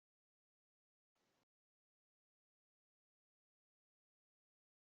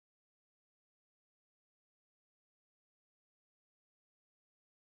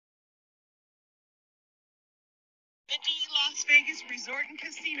The D Las Vegas Resort and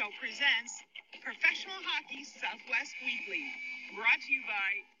Casino presents Professional Hockey Southwest Weekly, brought to you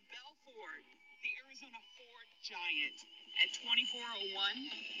by Bell Ford, the Arizona Ford Giant, at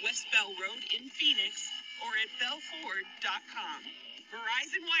 2401 West Bell Road in Phoenix or at bellford.com.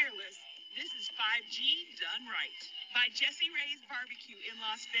 Verizon Wireless, this is 5G done right. By Jesse Ray's Barbecue in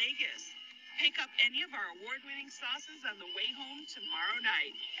Las Vegas. Pick up any of our award-winning sauces on the way home tomorrow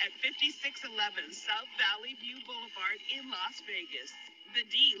night at 5611 South Valley View Boulevard in Las Vegas. The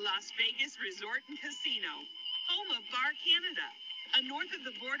D Las Vegas Resort and Casino, home of Bar Canada, a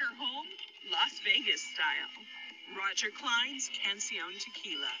north-of-the-border home, Las Vegas style. Roger Klein's Cancion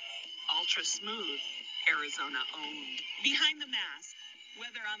Tequila, ultra smooth, Arizona owned. Behind the mask,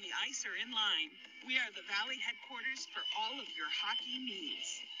 whether on the ice or in line, we are the Valley headquarters for all of your hockey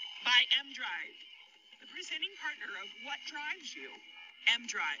needs. By M-Drive, the presenting partner of What Drives You.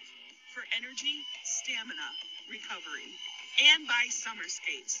 M-Drive, for energy, stamina, recovery. And by Summer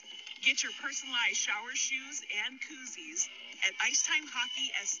Skates. Get your personalized shower shoes and koozies at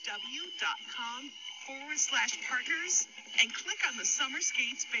IceTimeHockeySW.com/partners and click on the Summer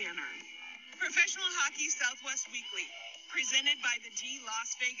Skates banner. Professional Hockey Southwest Weekly, presented by the D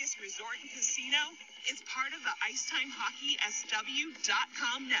Las Vegas Resort and Casino, is part of the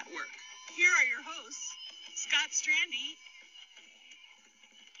IceTimeHockeySW.com network. Here are your hosts, Scott Strandy.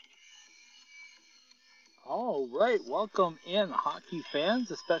 All right, welcome in, hockey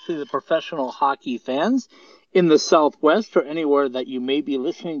fans, especially the professional hockey fans in the Southwest or anywhere that you may be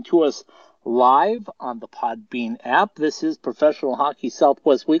listening to us live on the Podbean app. This is Professional Hockey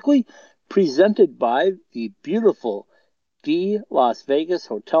Southwest Weekly, presented by the beautiful D Las Vegas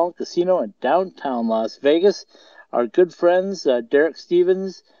Hotel and Casino in downtown Las Vegas. Our good friends Derek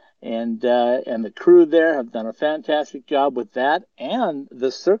Stevens and the crew there have done a fantastic job with that, and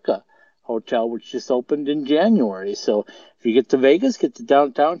the Circa Hotel, which just opened in January. So if you get to Vegas, get to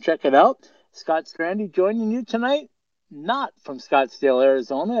downtown, check it out. Scott Strandy joining you tonight, not from Scottsdale,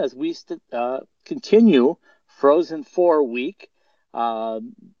 Arizona, as we continue Frozen 4 week.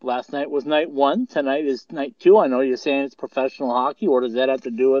 Last night was night 1. Tonight is night 2. I know you're saying it's professional hockey. What does that have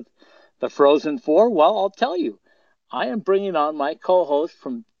to do with the Frozen 4? Well, I'll tell you. I am bringing on my co-host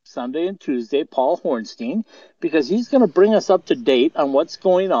from Sunday and Tuesday, Paul Hornstein, because he's going to bring us up to date on what's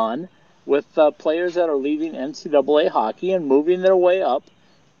going on with players that are leaving NCAA hockey and moving their way up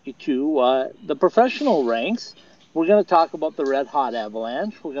to the professional ranks. We're going to talk about the Red Hot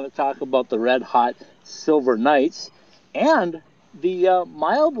Avalanche. We're going to talk about the Red Hot Silver Knights and the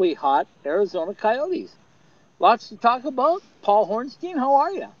mildly hot Arizona Coyotes. Lots to talk about. Paul Hornstein, how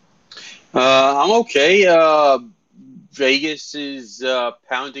are you? I'm okay. Vegas is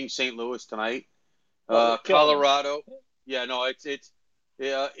pounding St. Louis tonight. Colorado, yeah, no, it's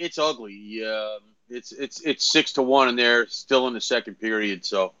ugly. It's 6-1, and they're still in the second period.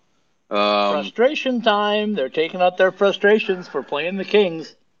 So frustration time. They're taking out their frustrations for playing the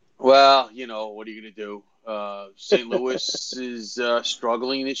Kings. Well, what are you going to do? St. Louis is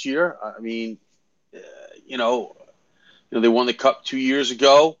struggling this year. I mean, they won the Cup 2 years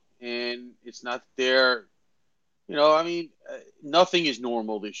ago, and it's not there. Nothing is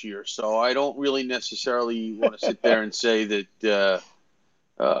normal this year, so I don't really necessarily want to sit there and say that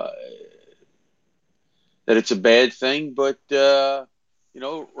that it's a bad thing. But right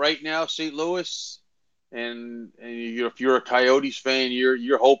now, St. Louis, and if you're a Coyotes fan,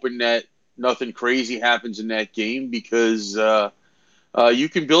 you're hoping that nothing crazy happens in that game because you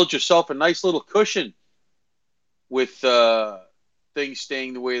can build yourself a nice little cushion with things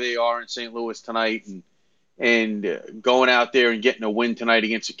staying the way they are in St. Louis tonight, and going out there and getting a win tonight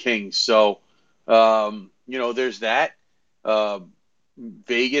against the Kings. So, there's that.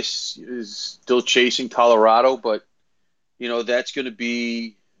 Vegas is still chasing Colorado, but, that's going to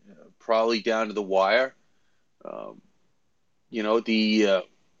be probably down to the wire. The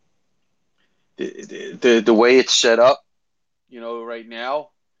way it's set up, right now,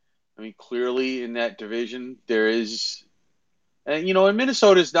 I mean, clearly in that division, there is, and, and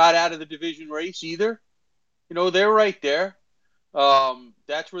Minnesota's not out of the division race either. They're right there.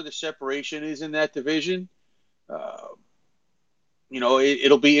 That's where the separation is in that division.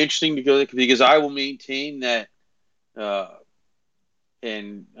 It'll be interesting because I will maintain that,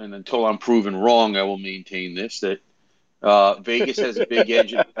 and until I'm proven wrong, I will maintain this that Vegas has a big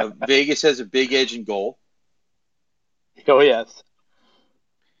edge. Vegas has a big edge in goal. Oh yes.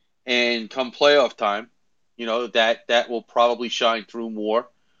 And come playoff time, that will probably shine through more.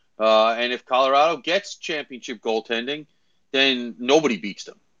 And if Colorado gets championship goaltending, then nobody beats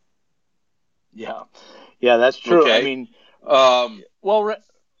them. Yeah, that's true. Okay. I mean,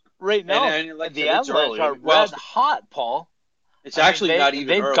 right now, and like I the said, it's Avalanche early. I are mean, well, red hot, Paul. it's I mean, actually not even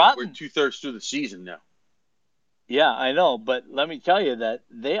they've early. We're gotten. 2/3 through the season now. Yeah, I know, but let me tell you that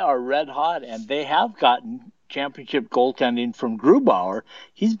they are red hot, and they have gotten championship goaltending from Grubauer.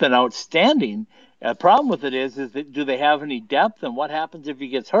 He's been outstanding. The problem with it is that do they have any depth, and what happens if he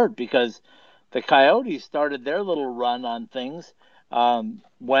gets hurt? Because the Coyotes started their little run on things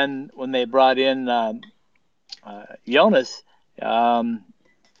when they brought in Jonas. Um,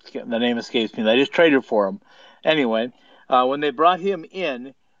 the name escapes me. They just traded for him. Anyway, when they brought him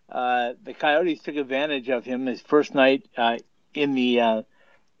in, the Coyotes took advantage of him his first night in the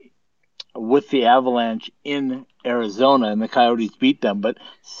with the Avalanche in Arizona, and the Coyotes beat them. But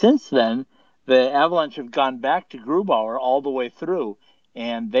since then, the Avalanche have gone back to Grubauer all the way through,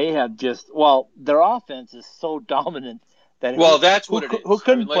 and they have just their offense is so dominant that Well, that's what it who is.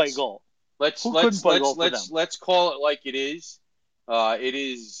 I mean, couldn't play goal? let's Who couldn't let's play let's goal for let's them? let's call it like it is. It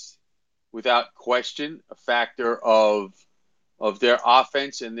is without question a factor of their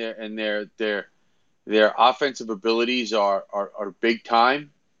offense and their offensive abilities are big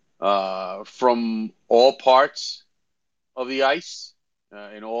time from all parts of the ice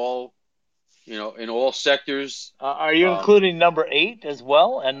in all sectors. Are you Um, including number 8 as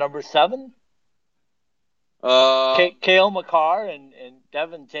well and number 7? uh, Kale McCarr and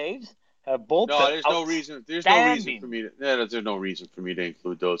Devin Taves have both no, been there's no reason. There's no reason for outstanding. me to. Yeah, there's no reason for me to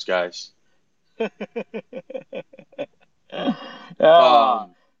include those guys. Ah,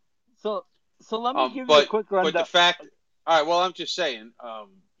 Um, so let me give you a but quick the rundown. fact. All right. Well, I'm just saying.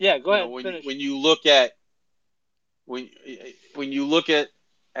 Yeah, go ahead, finish. When you look at when when you look at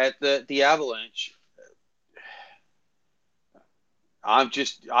the Avalanche,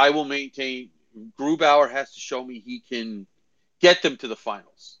 I will maintain Grubauer has to show me he can get them to the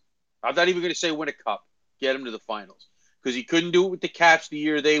finals. I'm not even going to say win a cup, get them to the finals because he couldn't do it with the Caps the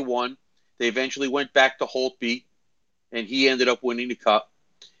year they won. They eventually went back to Holtby, and he ended up winning the cup.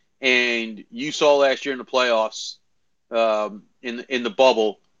 And you saw last year in the playoffs, in the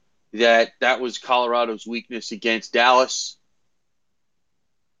bubble, that was Colorado's weakness against Dallas.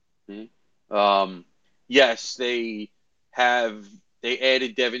 Um, yes, have they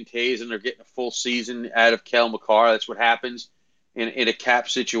added Devin Tays and they're getting a full season out of Cale Makar. That's what happens in a cap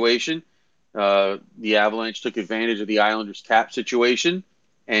situation. The Avalanche took advantage of the Islanders' cap situation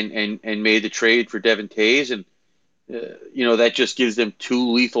and made the trade for Devin Tays, and that just gives them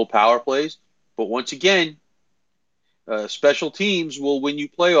 2 lethal power plays. But once again, special teams will win you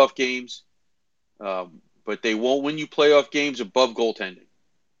playoff games, but they won't win you playoff games above goaltending.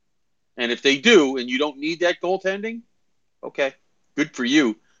 And if they do, and you don't need that goaltending, okay, good for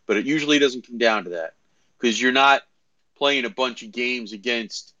you. But it usually doesn't come down to that because you're not playing a bunch of games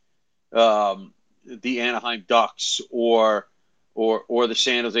against the Anaheim Ducks or the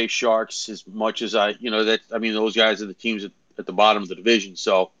San Jose Sharks as much as those guys are the teams at the bottom of the division.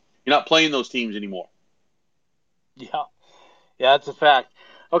 So you're not playing those teams anymore. Yeah, yeah, that's a fact.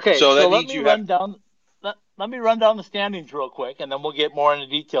 Okay, So so that means you have. let me run down the standings real quick, and then we'll get more into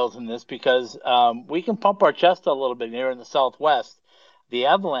details in this because we can pump our chest a little bit here in the Southwest. The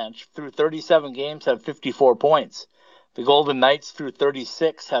Avalanche, through 37 games, have 54 points. The Golden Knights, through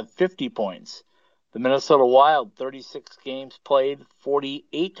 36, have 50 points. The Minnesota Wild, 36 games played,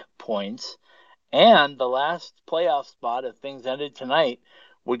 48 points. And the last playoff spot, if things ended tonight,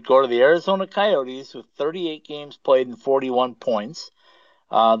 would go to the Arizona Coyotes with 38 games played and 41 points.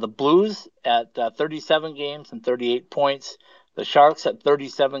 The Blues at 37 games and 38 points. The Sharks at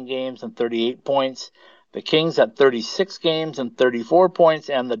 37 games and 38 points. The Kings at 36 games and 34 points.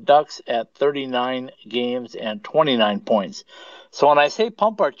 And the Ducks at 39 games and 29 points. So when I say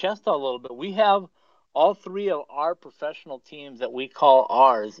pump our chest out a little bit, we have all 3 of our professional teams that we call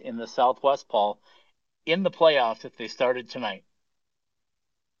ours in the Southwest, Paul, in the playoffs if they started tonight.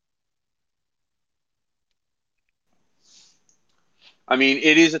 I mean,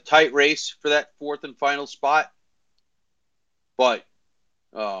 it is a tight race for that 4th and final spot, but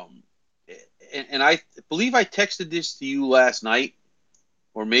um, and I believe I texted this to you last night,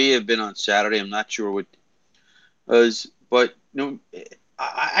 or may have been on Saturday. I'm not sure what it was, but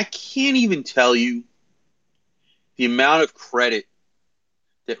I can't even tell you the amount of credit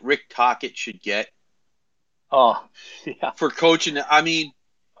that Rick Tocchet should get Oh, yeah. for coaching. I mean,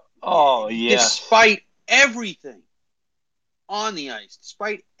 Oh, yes. despite everything on the ice,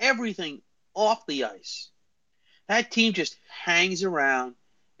 despite everything off the ice, that team just hangs around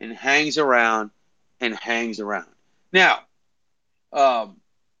and hangs around and hangs around. Now,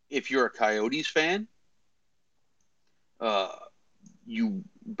 if you're a Coyotes fan, uh, you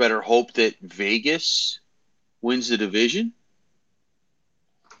better hope that Vegas wins the division.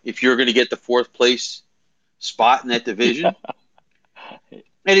 if you're going to get the fourth place spot in that division.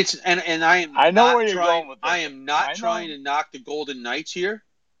 And it's and I am I know not where you're trying. going with I this. am not I trying know. to knock the Golden Knights here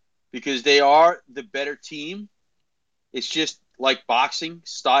because they are the better team. It's just like boxing,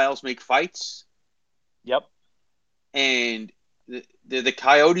 styles make fights, Yep. and the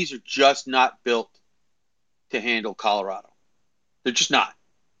Coyotes are just not built to handle Colorado. They're just not.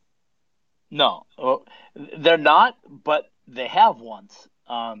 No, they're not, but they have once,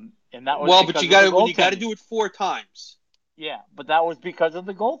 and that was Well, but because of the when you got to goaltending. do it 4 times. Yeah, but that was because of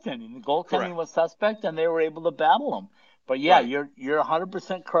the goaltending. The goaltending Correct. was suspect, and they were able to battle them. But yeah, Right. you're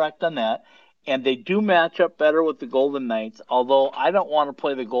 100% correct on that. And they do match up better with the Golden Knights. Although I don't want to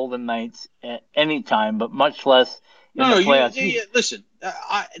play the Golden Knights at any time, but much less in No, the no. playoffs. Listen.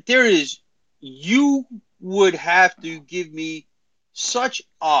 There is. You would have to give me such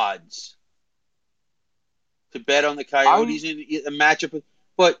odds to bet on the Are you Coyotes in a matchup.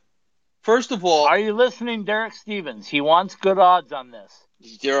 But first of all, are you listening, Derek Stevens? He wants good odds on this.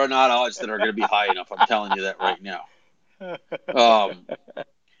 there are not odds that are going to be high enough. I'm telling you that right now. Um,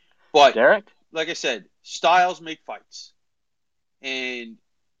 but Derek? like I said, styles make fights, and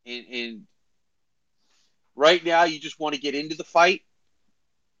and right now you just want to get into the fight,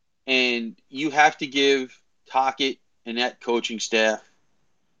 and you have to give Tocchet and that coaching staff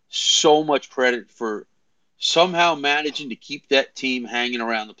so much credit for somehow managing to keep that team hanging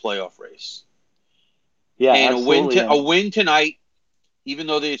around the playoff race. Yeah, And absolutely. a win tonight, even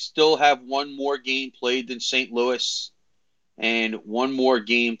though they still have one more game played than St. Louis and one more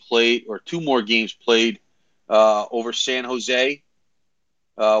game played or two more games played over San Jose,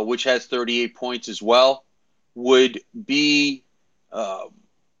 which has 38 points as well, would be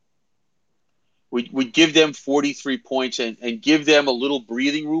would give them 43 points and give them a little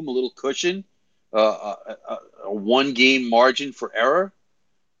breathing room, a little cushion, a one game margin for error,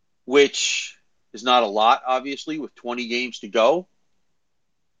 which is not a lot, obviously, with 20 games to go.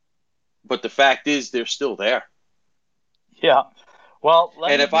 But the fact is, they're still there. Yeah. Well,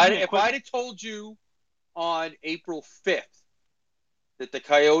 let And me give you a if quick. I'd have told you on April 5th that the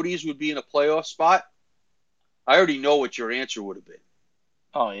Coyotes would be in a playoff spot, I already know what your answer would have been.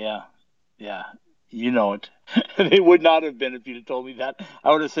 Oh yeah, yeah. You know it. They would not have been if you'd have told me that.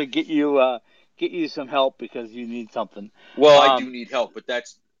 I would have said get you some help because you need something. Well, I do Um, need help, but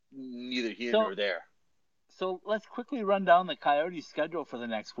that's neither here so nor there. so let's quickly run down the Coyotes' schedule for the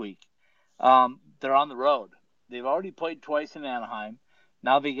next week. They're on the road. They've already played twice in Anaheim.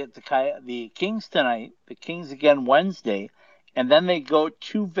 Now they get the Kings tonight. The Kings again Wednesday, and then they go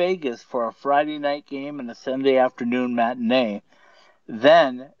to Vegas for a Friday night game and a Sunday afternoon matinee.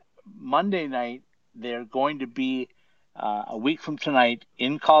 Then Monday night, they're going to be a week from tonight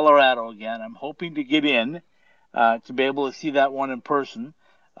in Colorado again. I'm hoping to get in to be able to see that one in person.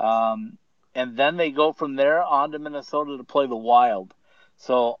 Um, and then they go from there on to Minnesota to play the Wild.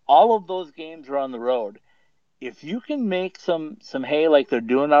 So all of those games are on the road. If you can make some hay like they're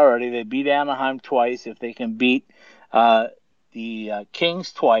doing already, they beat Anaheim twice. If they can beat uh, the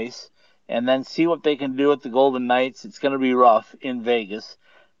Kings twice, and then see what they can do with the Golden Knights, it's going to be rough in Vegas.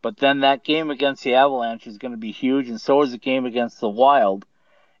 But then that game against the Avalanche is going to be huge, and so is the game against the Wild.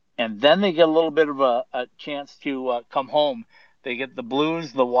 And then they get a little bit of a chance to come home. They get the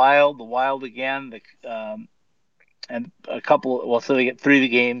Blues, the Wild again, and a couple. Well, so they get three of the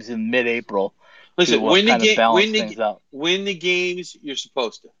games in mid-April Listen, to kind of balance things out. win the games you're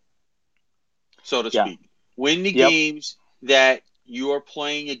supposed to, so to Yeah. speak. Win the Yep. games that you are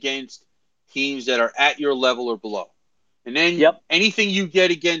playing against teams that are at your level or below. And then Yep. anything you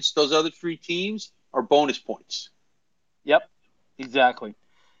get against those other three teams are bonus points. Yep. Exactly.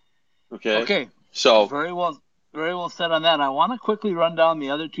 Okay? Okay. So, Very well. Very well said on that. I want to quickly run down the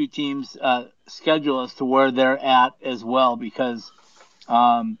other two teams' schedule as to where they're at as well, because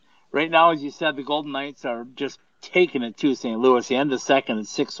right now, as you said, the Golden Knights are just taking it to St. Louis. The end of second at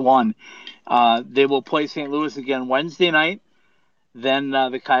 6-1. They will play St. Louis again Wednesday night. Then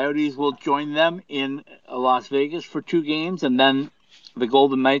the Coyotes will join them in Las Vegas for two games, and then the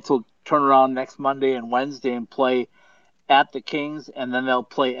Golden Knights will turn around next Monday and Wednesday and play at the Kings, and then they'll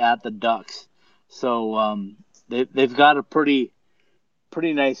play at the Ducks. So they've got a pretty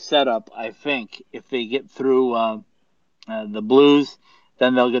nice setup, I think. If they get through the Blues,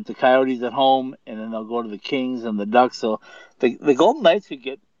 then they'll get the Coyotes at home, and then they'll go to the Kings and the Ducks. So the Golden Knights could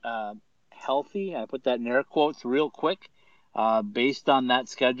get healthy. I put that in air quotes real quick, based on that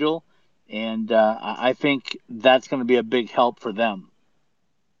schedule, and I think that's going to be a big help for them.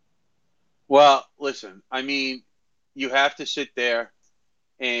 well, listen, I mean, you have to sit there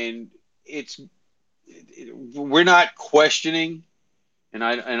and it's we're not questioning and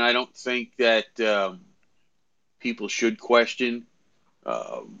I don't think that people should question.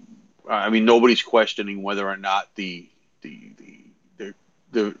 I mean, nobody's questioning whether or not the the,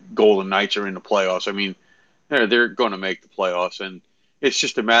 the Golden Knights are in the playoffs. I mean, they're going to make the playoffs, and it's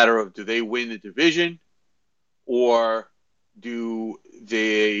just a matter of do they win the division or do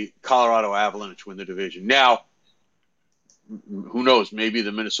the Colorado Avalanche win the division? Now, who knows? Maybe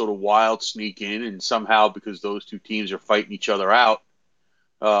the Minnesota Wild sneak in, and somehow because those two teams are fighting each other out,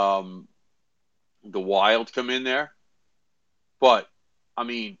 um, the Wild come in there. But I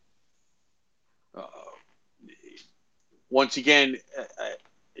mean, uh, once again,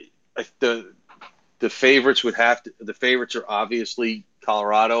 the favorites would have to. The favorites are obviously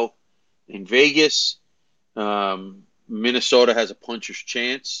Colorado and Vegas. Minnesota has a puncher's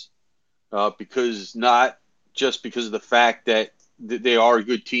chance because not just because of the fact that they are a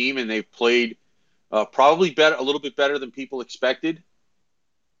good team and they've played probably better, a little bit better than people expected,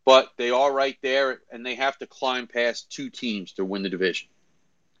 but they are right there and they have to climb past two teams to win the division.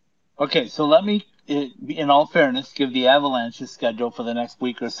 Okay, so let me, in all fairness, give the Avalanche's schedule for the next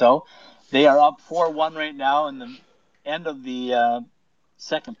week or so. They are up 4-1 right now in the end of the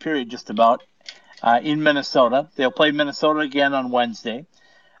second period, just about, in Minnesota. They'll play Minnesota again on Wednesday.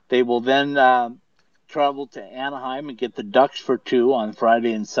 They will then travel to Anaheim and get the Ducks for 2 on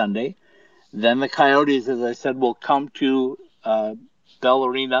Friday and Sunday. Then the Coyotes, as I said, will come to Bell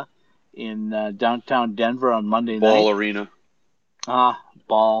Arena in downtown Denver on Monday night. Ball Arena.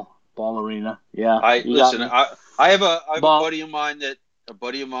 Ball Arena. Yeah. I have a buddy of mine, a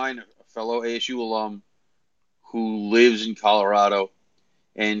fellow ASU alum, who lives in Colorado,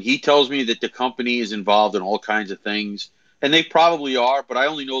 and he tells me that the company is involved in all kinds of things, and they probably are, but I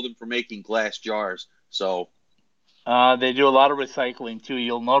only know them for making glass jars. So they do a lot of recycling too.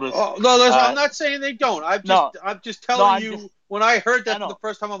 You'll notice. Oh no, I'm not saying they don't. I'm just telling you. When I heard that for the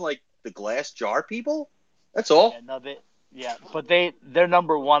first time, I'm like, the glass jar people. That's all. But they're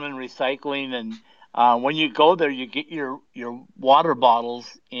number one in recycling, and when you go there, you get your water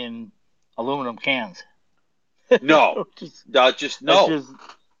bottles in aluminum cans. No,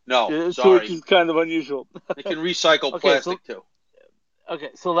 no. Sorry, which is kind of unusual. They can recycle plastic too. Okay,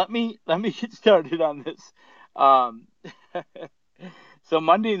 so let me get started on this. So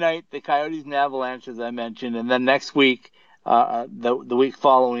Monday night, the Coyotes and Avalanche, as I mentioned, and then next week, the week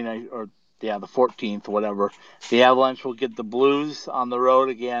following, the 14th, whatever, the Avalanche will get the Blues on the road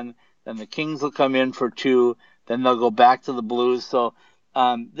again. Then the Kings will come in for 2. Then they'll go back to the Blues. So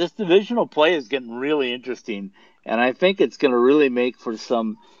this divisional play is getting really interesting, and I think it's going to really make for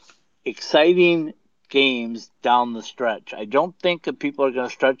some exciting games down the stretch. I don't think that people are going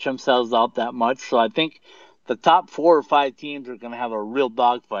to stretch themselves out that much, so I think the top 4 or 5 teams are going to have a real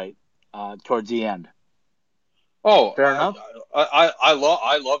dogfight towards the end. Oh, fair enough. I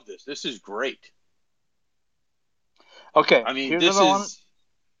love this. This is great. Okay. I mean, this is.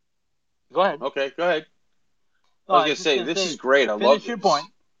 Go ahead. Okay, go ahead. I was going to say, this is great. I love this. Finish your point.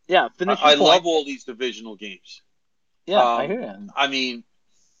 Yeah, finish your point. I love all these divisional games. Yeah, I hear you. I mean,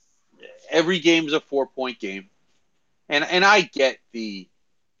 every game is a 4-point game, and I get the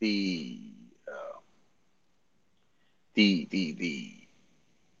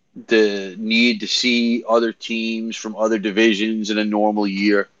need to see other teams from other divisions in a normal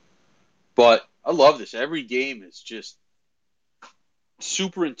year, but I love this. Every game is just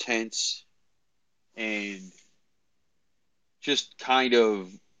super intense and just kind of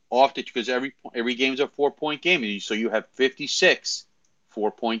off it because every game's a 4-point game, so you have 56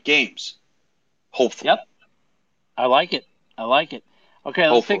 4-point games. Hopefully. Yep. I like it. Okay,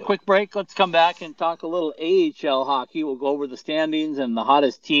 let's take a quick break. Let's come back and talk a little AHL hockey. We'll go over the standings, and the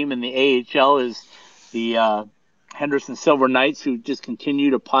hottest team in the AHL is the Henderson Silver Knights, who just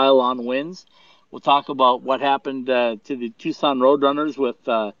continue to pile on wins. We'll talk about what happened to the Tucson Roadrunners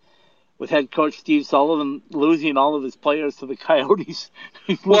with head coach Steve Sullivan losing all of his players to the Coyotes.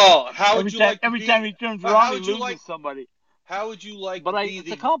 Well, every time he turns around, he loses somebody. How would you like to be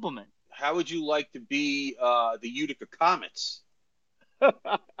it's a compliment. How would you like to be the Utica Comets?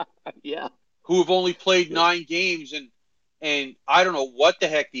 Yeah. Who have only played 9 games, and I don't know what the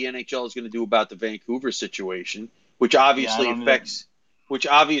heck the NHL is going to do about the Vancouver situation, which obviously affects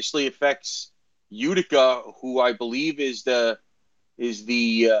Utica, who I believe is the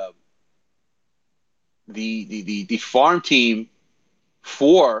farm team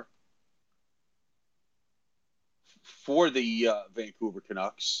for the Vancouver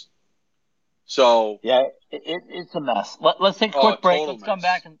Canucks. So yeah, it's a mess. Let's take a quick break. Let's come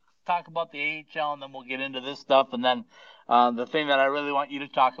back and talk about the AHL, and then we'll get into this stuff. And then the thing that I really want you to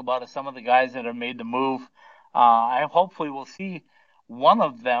talk about is some of the guys that have made the move. I hopefully will see one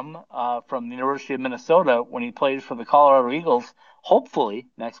of them from the University of Minnesota when he plays for the Colorado Eagles, hopefully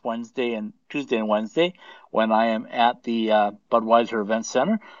next Wednesday and Tuesday and Wednesday when I am at the Budweiser Event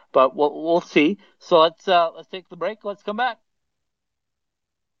Center. But we'll see. So let's take the break. Let's come back.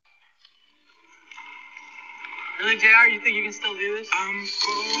 Really, JR, you think you can still do this? I'm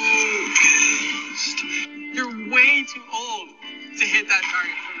focused. You're way too old to hit that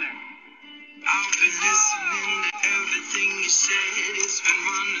target from there. I've been listening to everything you said. It's been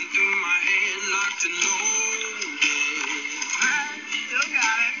running through my head, locked and loaded. Alright, still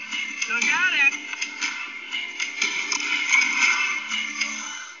got it. Still got it.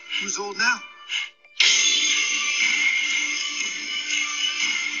 Who's old now?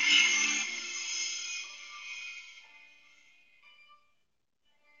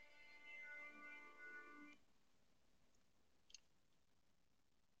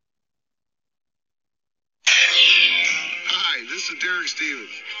 This is Derek Stevens.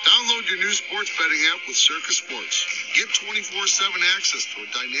 Download your new sports betting app with Circus Sports. Get 24/7 access to a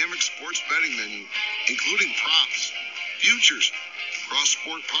dynamic sports betting menu, including props, futures,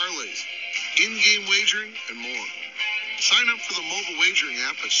 cross-sport parlays, in-game wagering, and more. Sign up for the mobile wagering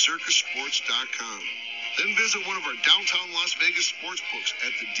app at circusports.com. Then visit one of our downtown Las Vegas sports books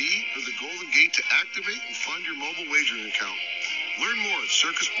at the D or the Golden Gate to activate and fund your mobile wagering account. Learn more at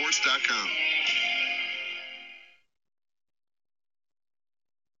circusports.com.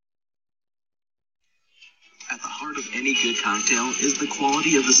 At the heart of any good cocktail is the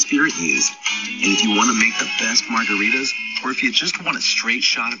quality of the spirit used. And if you want to make the best margaritas, or if you just want a straight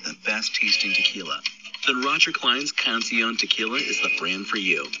shot of the best tasting tequila, then Roger Klein's Cancion Tequila is the brand for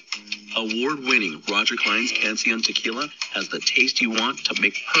you. Award-winning Roger Klein's Cancion Tequila has the taste you want to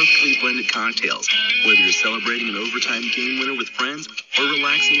make perfectly blended cocktails, whether you're celebrating an overtime game winner with friends or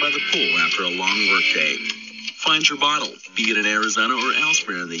relaxing by the pool after a long workday. Find your bottle, be it in Arizona or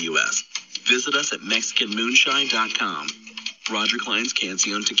elsewhere in the U.S. Visit us at MexicanMoonshine.com. Roger Klein's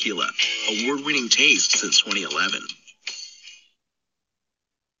Cancion Tequila, award-winning taste since 2011.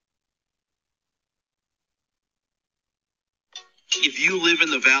 If you live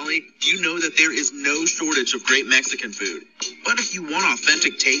in the Valley, you know that there is no shortage of great Mexican food. But if you want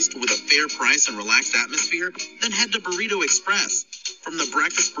authentic taste with a fair price and relaxed atmosphere, then head to Burrito Express. From the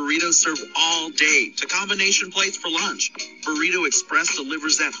breakfast burritos served all day to combination plates for lunch, Burrito Express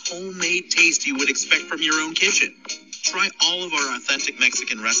delivers that homemade taste you would expect from your own kitchen. Try all of our authentic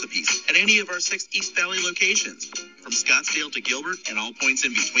Mexican recipes at any of our 6 East Valley locations, from Scottsdale to Gilbert and all points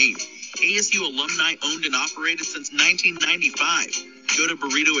in between. ASU alumni owned and operated since 1995. Go to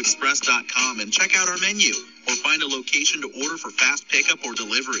burritoexpress.com and check out our menu or find a location to order for fast pickup or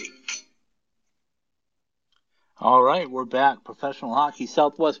delivery. All right, we're back. Professional Hockey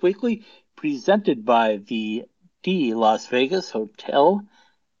Southwest Weekly, presented by the D Las Vegas Hotel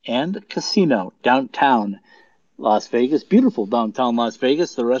and Casino, downtown Las Vegas. Beautiful downtown Las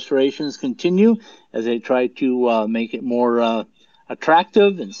Vegas. The restorations continue as they try to make it more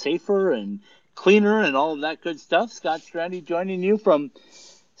attractive and safer and cleaner and all of that good stuff. Scott Strandy joining you from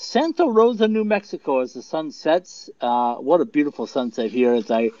Santa Rosa, New Mexico as the sun sets. What a beautiful sunset here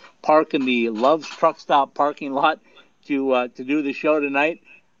as I park in the Love's Truck Stop parking lot to do the show tonight.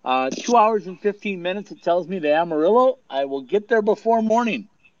 2 hours and 15 minutes, it tells me, to Amarillo. I will get there before morning.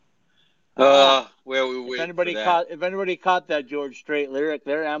 Where we wait if anybody for that. If anybody caught that George Strait lyric,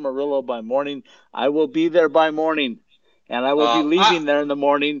 there, Amarillo by morning. I will be there by morning, and I will be leaving there in the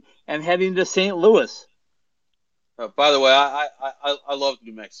morning and heading to St. Louis. By the way, I love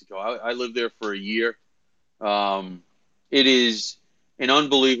New Mexico. I lived there for a year. It is an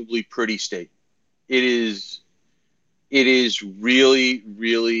unbelievably pretty state. It is really,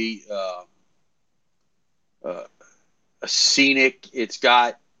 really a scenic. It's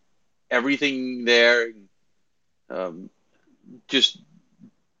got everything there. Just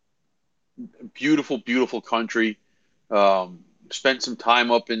beautiful, beautiful country. Spent some time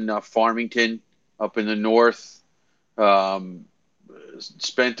up in Farmington, up in the north.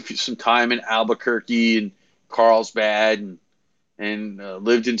 Spent some time in Albuquerque and Carlsbad and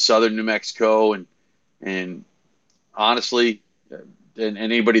lived in southern New Mexico and honestly, and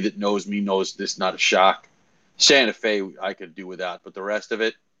anybody that knows me knows this is not a shock. Santa Fe I could do without, but the rest of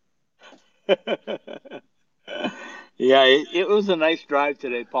it. Yeah, it was a nice drive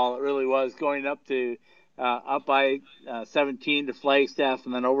today, Paul. It really was, going up to up I-17 to Flagstaff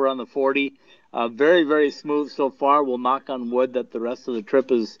and then over on the 40. Very, very smooth so far. We'll knock on wood that the rest of the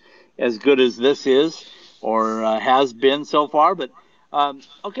trip is as good as this is or has been so far. But,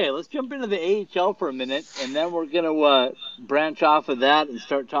 okay, let's jump into the AHL for a minute, and then we're going to branch off of that and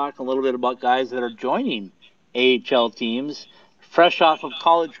start talking a little bit about guys that are joining AHL teams. fresh off of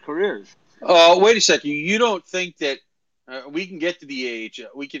college careers. Wait a second. You don't think that we can get to the AHL?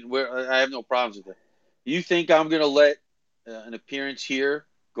 We can. I have no problems with it. You think I'm going to let an appearance here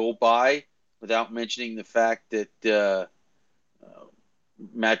go by without mentioning the fact that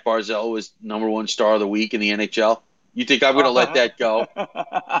Matt Barzal was #1 star of the week in the NHL? You think I'm going to let that go?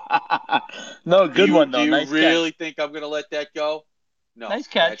 No, good one though. Do you Nice really catch. think I'm going to let that go? No, Nice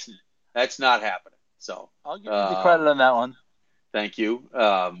catch. That's not happening. So I'll give you the credit on that one. Thank you.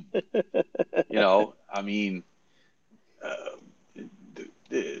 I mean,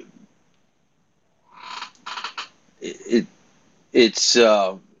 it's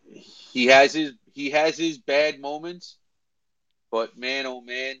he has his bad moments, but man, oh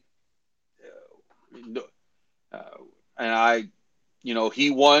man, and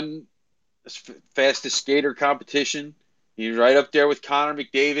he won fastest skater competition. He's right up there with Connor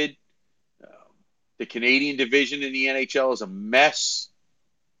McDavid. The Canadian division in the NHL is a mess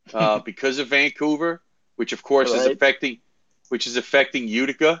because of Vancouver, which of course is affecting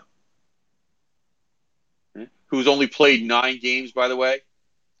Utica, who's only played 9 games, by the way.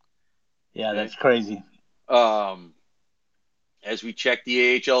 Yeah, that's crazy. As we check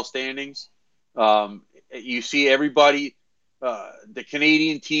the AHL standings, you see everybody. The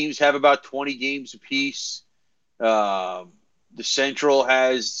Canadian teams have about 20 games apiece. The Central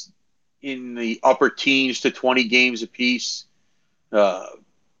has in the upper teens to 20 games apiece. San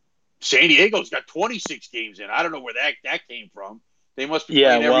Diego's got 26 games in. I don't know where that came from. They must be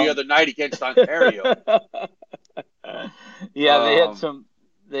playing every other night against Ontario. Yeah,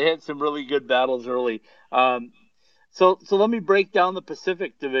 they had some really good battles early. So let me break down the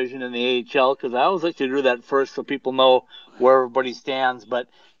Pacific Division in the AHL, because I always like to do that first so people know where everybody stands. But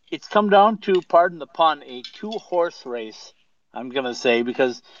it's come down to, pardon the pun, a 2-horse race, I'm going to say,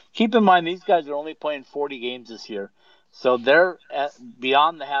 because keep in mind these guys are only playing 40 games this year. So they're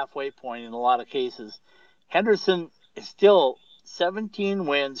beyond the halfway point in a lot of cases. Henderson is still 17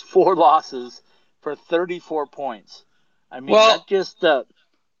 wins, 4 losses for 34 points. I mean,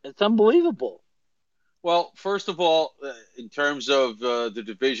 it's unbelievable. Well, first of all, in terms of the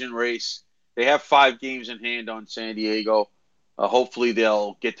division race, they have 5 games in hand on San Diego. Hopefully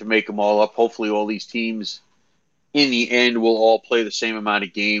they'll get to make them all up. Hopefully all these teams in the end will all play the same amount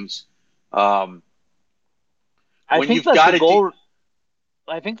of games. I think that's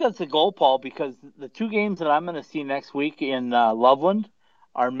the goal, Paul, because the 2 games that I'm going to see next week in Loveland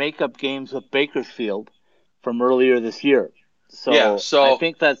are makeup games with Bakersfield from earlier this year. So I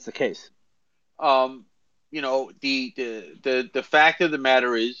think that's the case. The fact of the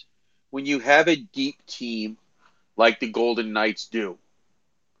matter is, when you have a deep team like the Golden Knights do,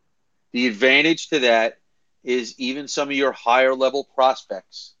 the advantage to that is even some of your higher level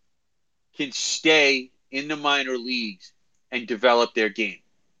prospects can stay in the minor leagues and develop their game.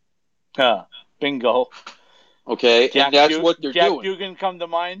 Bingo. Okay, and that's what they're doing. Jack Dugan come to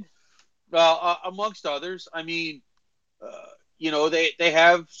mind? Amongst others. I mean, they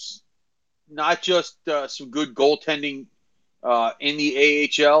have not just some good goaltending in the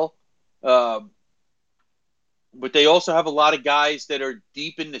AHL, but they also have a lot of guys that are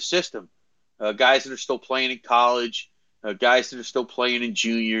deep in the system, guys that are still playing in college, guys that are still playing in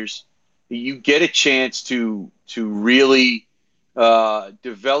juniors. You get a chance to really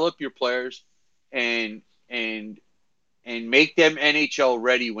develop your players and make them NHL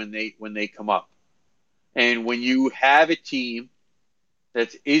ready when they come up. And when you have a team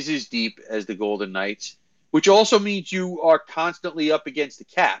that is as deep as the Golden Knights, which also means you are constantly up against the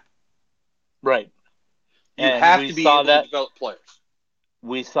cap. Right. You have to be able to develop players.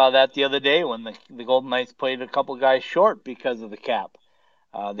 We saw that the other day when the Golden Knights played a couple guys short because of the cap.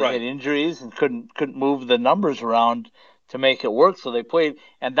 They had injuries and couldn't move the numbers around to make it work, so they played.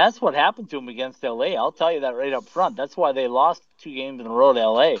 And that's what happened to them against LA. I'll tell you that right up front. That's why they lost 2 games in a row to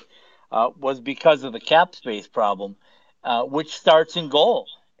LA, was because of the cap space problem, which starts in goal.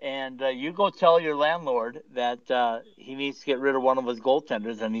 And you go tell your landlord that he needs to get rid of one of his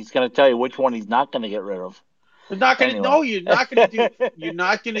goaltenders, and he's going to tell you which one he's not going to get rid of. You're not going to. No, you're not going to do. You're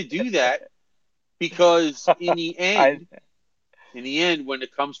not going to do that, because in the end, when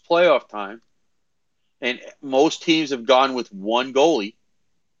it comes playoff time, and most teams have gone with one goalie,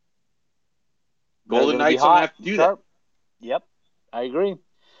 Golden Knights don't have to do that. Yep, I agree.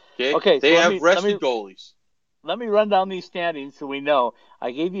 Okay, they have rested goalies. Let me run down these standings so we know.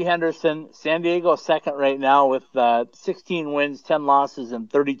 I gave you Henderson. San Diego second right now with 16 wins, 10 losses, and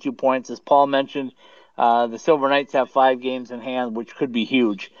 32 points. As Paul mentioned, the Silver Knights have 5 games in hand, which could be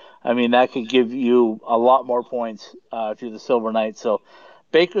huge. I mean, that could give you a lot more points if you're the Silver Knights. So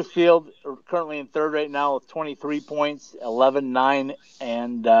Bakersfield are currently in third right now with 23 points, 11-9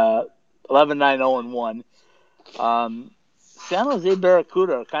 and 11-9-0-1. San Jose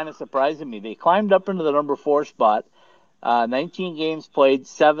Barracuda are kind of surprising me. They climbed up into the number 4 spot. 19 games played,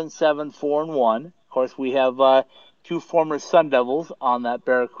 7-7-4-1. Of course, we have 2 former Sun Devils on that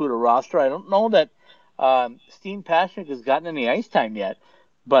Barracuda roster. I don't know that Steen Pashnik has gotten any ice time yet,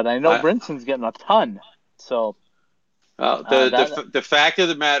 but I know Brinson's getting a ton. So the fact of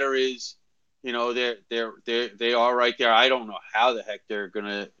the matter is, they are right there. I don't know how the heck they're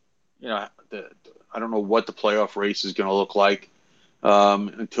gonna, I don't know what the playoff race is gonna look like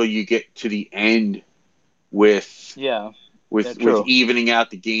until you get to the end with evening out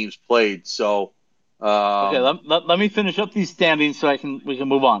the games played. So okay, let me finish up these standings so we can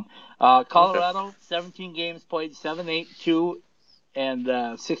move on. Colorado, 17 games played, 7-8-2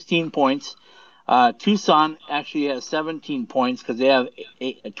 and 16 points. Tucson actually has 17 points because they have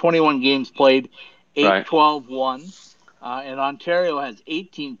 21 games played, 8-12-1. And Ontario has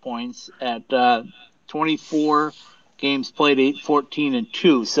 18 points at 24 games played,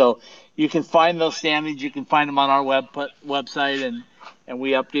 8-14-2. So you can find those standings. You can find them on our website, and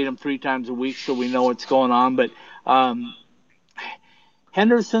we update them 3 times a week so we know what's going on. But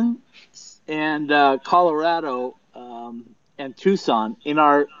Henderson and Colorado and Tucson in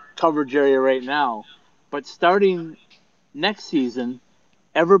our coverage area right now, but starting next season,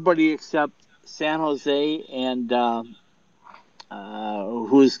 everybody except San Jose and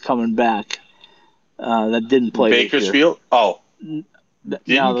who's coming back that didn't play Bakersfield. Oh,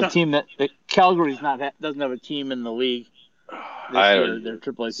 the team that Calgary's doesn't have a team in the league this year. They're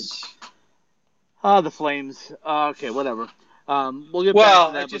AAA. The Flames. Okay, whatever. We'll get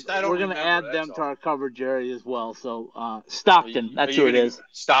back to that. We're going to add them to our coverage area as well. So Stockton, that's who it is.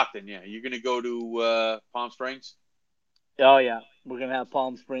 Stockton, yeah. You're going to go to Palm Springs? Oh, yeah. We're going to have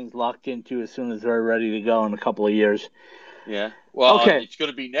Palm Springs locked into as soon as they're ready to go in a couple of years. Yeah. Well, It's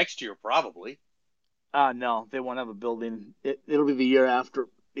going to be next year probably. No, they won't have a building. It'll be the year after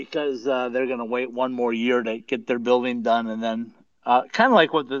because they're going to wait one more year to get their building done, and then kind of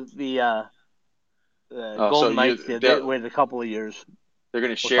like what the Golden Knights did. They waited a couple of years. They're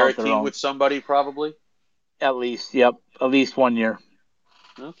going to share a team with somebody probably? At least, yep. At least 1 year.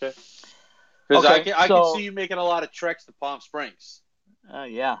 Okay. Because I can see you making a lot of treks to Palm Springs.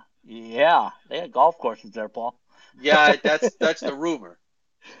 Yeah. Yeah. They had golf courses there, Paul. Yeah, that's the rumor.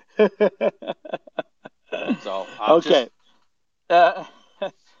 So okay.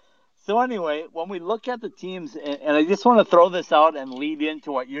 So anyway, when we look at the teams, and I just want to throw this out and lead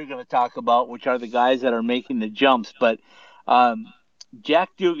into what you're going to talk about, which are the guys that are making the jumps. But Jack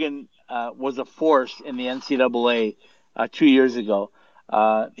Dugan was a force in the NCAA 2 years ago.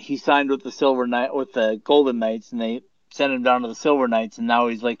 He signed with the Golden Knights, and they sent him down to the Silver Knights, and now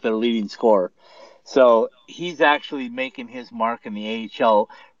he's like their leading scorer. So he's actually making his mark in the AHL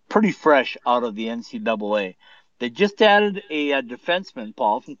pretty fresh out of the NCAA. They just added a defenseman,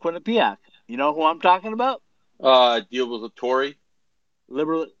 Paul, from Quinnipiac. You know who I'm talking about? DiLiberatore.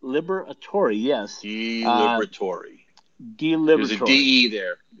 Liberatore, yes. DiLiberatore. There's a D-E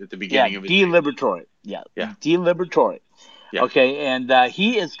there at the beginning of his name. DiLiberatore. Yeah. DiLiberatore. Yeah. Okay, and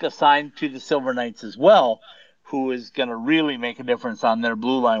he is assigned to the Silver Knights as well, who is going to really make a difference on their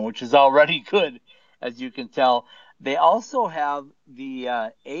blue line, which is already good, as you can tell. They also have the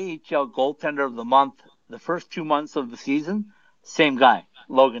AHL goaltender of the month, the first 2 months of the season, same guy,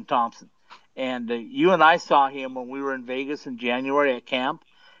 Logan Thompson. And you and I saw him when we were in Vegas in January at camp.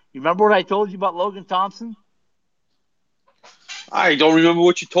 You remember what I told you about Logan Thompson? I don't remember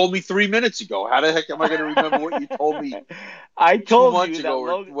what you told me 3 minutes ago. How the heck am I going to remember what you told me I told 2 months you ago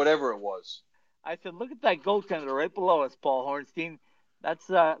Logan, or whatever it was? I said, look at that goaltender right below us, Paul Hornstein. That's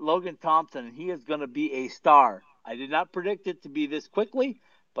Logan Thompson, and he is going to be a star. I did not predict it to be this quickly,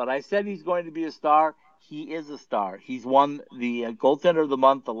 but I said he's going to be a star. He is a star. He's won the goaltender of the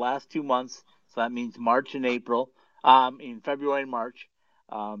month the last 2 months, so that means March and April, in February and March.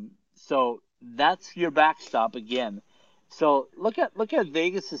 So that's your backstop again. So look at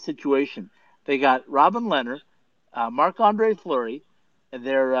Vegas' situation. They got Robin Leonard, Marc-Andre Fleury, and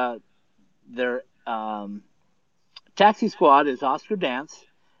their taxi squad is Oscar Dance.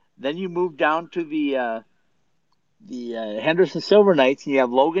 Then you move down to the Henderson Silver Knights, and you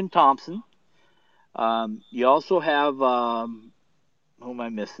have Logan Thompson. You also have who am I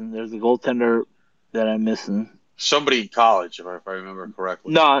missing? There's a goaltender that I'm missing. Somebody in college, if I remember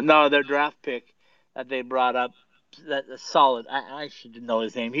correctly. No, their draft pick that they brought up. That's solid. I should know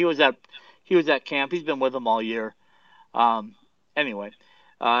his name. He was at camp. He's been with them all year. Anyway,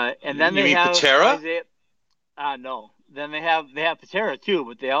 and then you mean have Patera? Isaiah. No, then they have Patera too,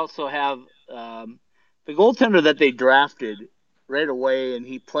 but they also have the goaltender that they drafted right away, and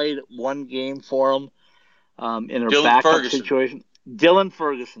he played one game for them in a Dylan backup Ferguson. situation. Dylan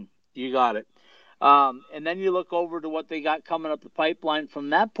Ferguson, you got it. And then you look over to what they got coming up the pipeline from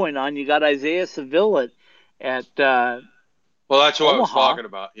that point on. You got Isaiah Seville at Well, that's what Omaha. I was talking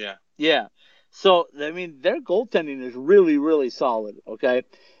about. Yeah. Yeah. So, I mean, their goaltending is really, really solid, okay?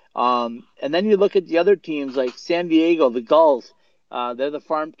 And then you look at the other teams like San Diego, the Gulls. They're the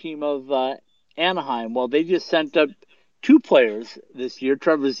farm team of Anaheim. Well, they just sent up two players this year,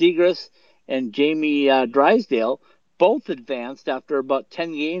 Trevor Zegras and Jamie Drysdale, both advanced after about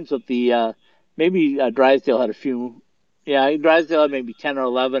 10 games with the maybe Drysdale had a few. Yeah, Drysdale had maybe 10 or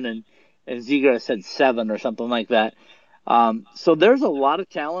 11, and Zegras had 7 or something like that. So there's a lot of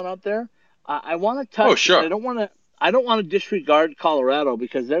talent out there. I want to touch. Oh, sure. And I don't want to disregard Colorado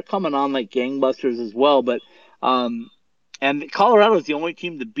because they're coming on like gangbusters as well. But and Colorado is the only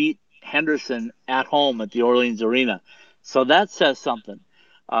team to beat Henderson at home at the Orleans Arena, so that says something.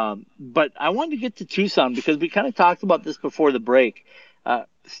 But I wanted to get to Tucson because we kind of talked about this before the break.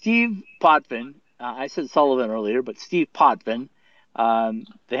 Steve Potvin, I said Sullivan earlier, but Steve Potvin, the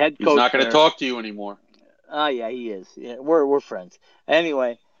head coach. He's not going to there, talk to you anymore. Oh, yeah, he is. Yeah, we're friends.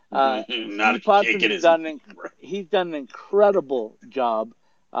 Anyway, Not Steve if you can't get Potvin his. he's done an incredible job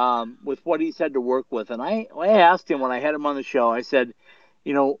with what he's had to work with. And I asked him when I had him on the show, I said,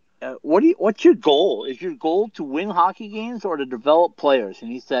 you know, what's your goal? Is your goal to win hockey games or to develop players?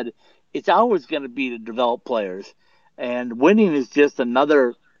 And he said, it's always going to be to develop players. And winning is just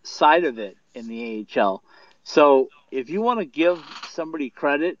another side of it in the AHL. So if you want to give somebody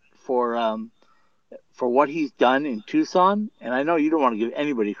credit for what he's done in Tucson, and I know you don't want to give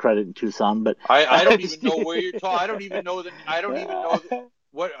anybody credit in Tucson, but I don't even know where you're talking. I don't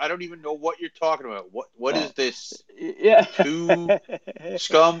even know what you're talking about. What is this? Yeah. Two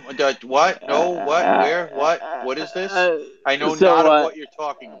scum? What? No. What? Where? What is this? I know not of what you're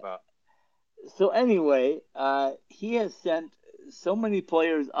talking about. So anyway, he has sent so many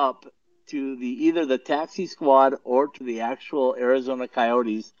players up to either the taxi squad or to the actual Arizona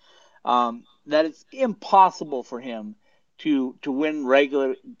Coyotes that it's impossible for him to win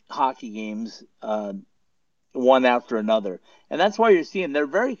regular hockey games one after another. And that's why you're seeing they're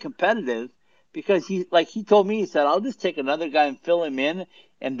very competitive because he told me, he said, I'll just take another guy and fill him in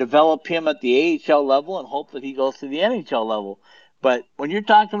and develop him at the AHL level and hope that he goes to the NHL level. But when you're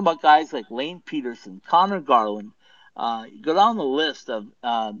talking about guys like Lane Peterson, Connor Garland, you go down the list of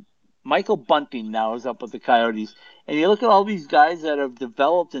Michael Bunting now is up with the Coyotes, and you look at all these guys that have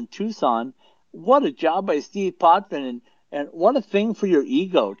developed in Tucson. What a job by Steve Potvin, and what a thing for your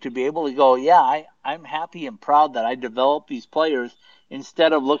ego to be able to go, yeah, I'm happy and proud that I developed these players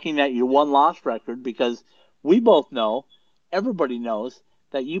instead of looking at your one-loss record, because we both know, everybody knows,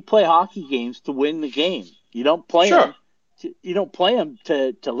 that you play hockey games to win the game. You don't play them. You don't play them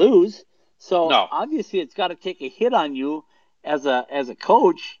to lose. So no. Obviously it's got to take a hit on you as a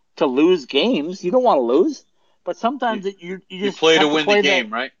coach to lose games. You don't want to lose, but sometimes you just play have to win the game,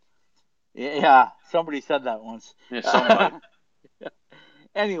 that. Right? Yeah, somebody said that once. Yeah, somebody.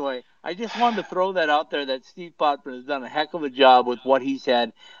 Anyway, I just wanted to throw that out there that Steve Potvin has done a heck of a job with what he's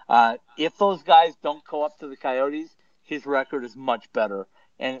had. If those guys don't go up to the Coyotes, his record is much better.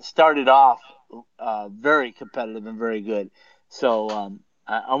 And it started off very competitive and very good. So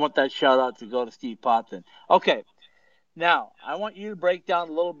I want that shout out to go to Steve Potvin. Okay, now I want you to break down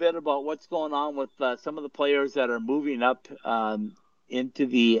a little bit about what's going on with some of the players that are moving up into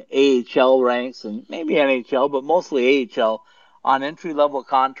the AHL ranks and maybe NHL, but mostly AHL on entry-level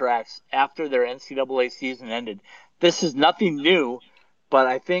contracts after their NCAA season ended. This is nothing new, but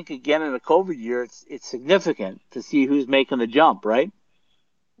I think, again, in a COVID year, it's significant to see who's making the jump, right?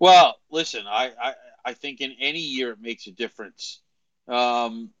 Well, listen, I think in any year it makes a difference.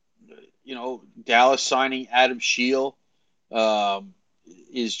 Dallas signing Adam Scheel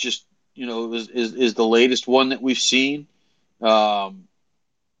is just, is the latest one that we've seen. It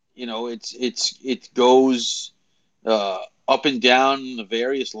goes up and down the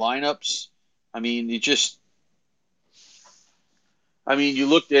various lineups. I mean, you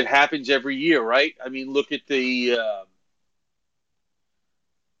look, it happens every year, right? I mean, look at the,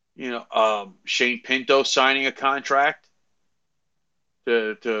 Shane Pinto signing a contract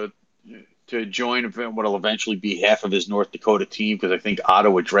to join what will eventually be half of his North Dakota team, because I think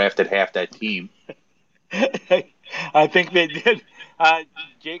Ottawa drafted half that team. I think they did.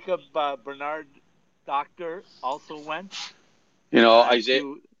 Jacob Bernard Doctor also went.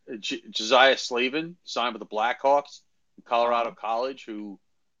 Josiah Slavin signed with the Blackhawks, Colorado College, who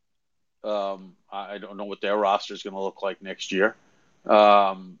I don't know what their roster is going to look like next year.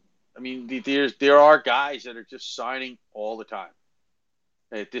 I mean, there are guys that are just signing all the time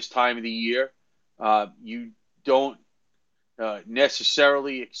at this time of the year. You don't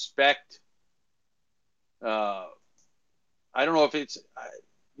necessarily expect. Uh, I don't know if it's,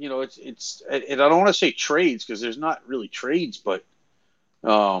 and I don't want to say trades because there's not really trades, but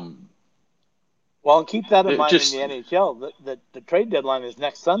um, Well, keep that in mind in the just NHL. The trade deadline is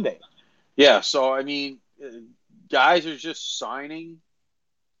next Sunday. yeah. So I mean, guys are just signing.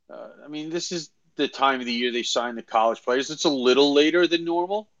 I mean, this is the time of the year they sign the college players. It's a little later than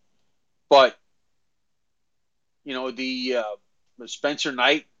normal, but the Spencer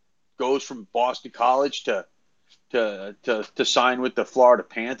Knight goes from Boston College to sign with the Florida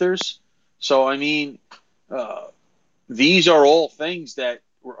Panthers. So I mean, uh, these are all things that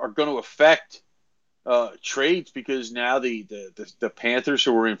are going to affect trades because now the Panthers,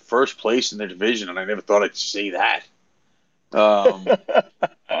 who were in first place in their division, and I never thought I'd say that, um,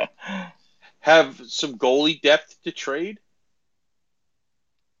 have some goalie depth to trade.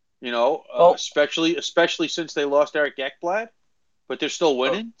 Well, Especially since they lost Eric Ekblad, but they're still oh,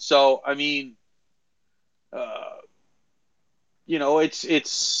 winning. So I mean, uh,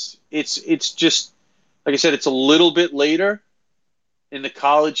 it's just like I said, it's a little bit later in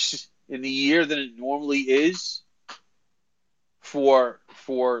the year than it normally is for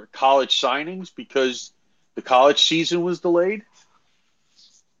college signings because the college season was delayed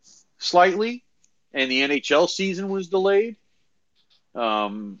slightly, and the NHL season was delayed.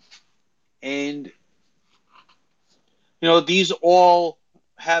 Um, and these all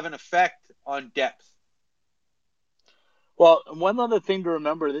have an effect on depth. well, one other thing to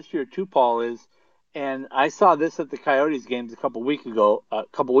remember this year too, Paul, is, and I saw this at the Coyotes games a couple weeks ago,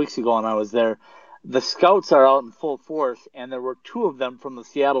 and I was there. The scouts are out in full force, and there were two of them from the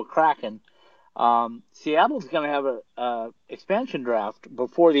Seattle Kraken. Seattle's going to have a expansion draft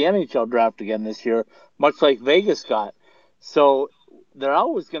before the NHL draft again this year, much like Vegas got. So they're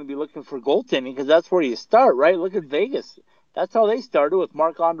always going to be looking for goaltending because that's where you start, right? Look at Vegas. That's how they started with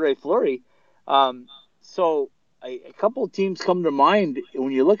Marc-Andre Fleury. So a couple of teams come to mind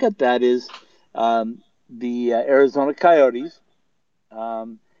when you look at that is the Arizona Coyotes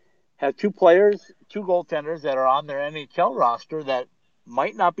um, have two goaltenders that are on their NHL roster that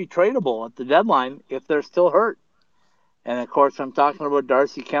might not be tradable at the deadline if they're still hurt. And of course, I'm talking about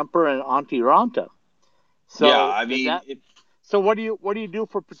Darcy Kemper and Antti Ranta. Yeah, So I does mean, that? So what do you do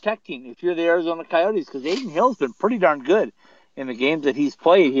for protecting if you're the Arizona Coyotes? Because Aiden Hill's been pretty darn good in the games that he's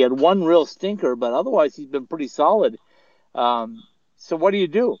played. He had one real stinker, but otherwise he's been pretty solid. So what do you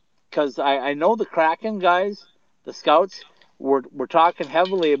do? Because I know the Kraken guys, the scouts, we're talking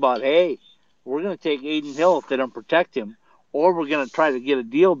heavily about, hey, we're going to take Aiden Hill if they don't protect him, or we're going to try to get a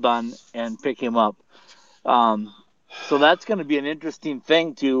deal done and pick him up. Um, so that's going to be an interesting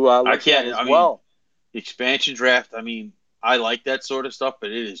thing to I look at can't. as I mean, well. the expansion draft. I mean, I like that sort of stuff, but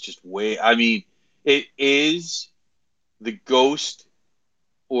it is just way. I mean, it is the ghost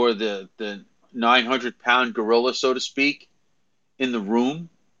or the 900-pound gorilla, so to speak, in the room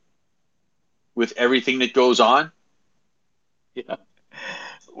with everything that goes on Yeah.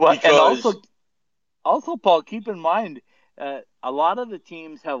 Well, and because also, Paul, keep in mind, a lot of the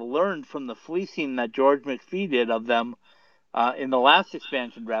teams have learned from the fleecing that George McPhee did of them in the last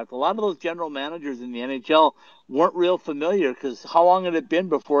expansion draft. A lot of those general managers in the NHL weren't real familiar because how long had it been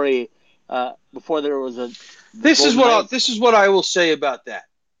before there was the Golden Knight? this is what I will say about that.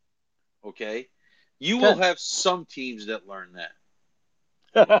 Okay, you will Good. have some teams that learn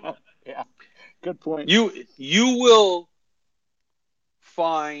that. Yeah, good point. You will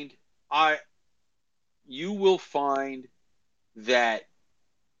find I you will find that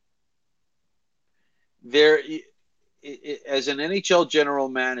there as an NHL general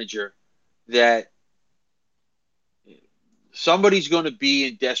manager that somebody's going to be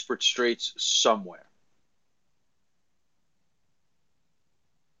in desperate straits somewhere.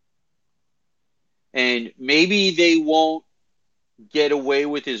 And maybe they won't get away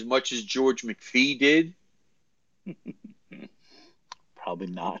with as much as George McPhee did. Probably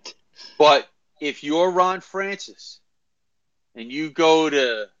not. But if you're Ron Francis and you go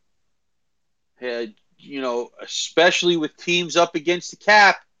to, especially with teams up against the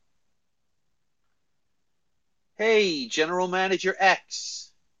cap, hey, General Manager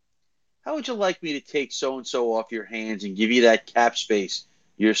X, how would you like me to take so and so off your hands and give you that cap space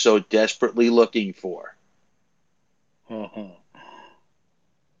you're so desperately looking for?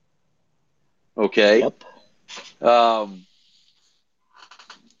 Okay. Yep. Um,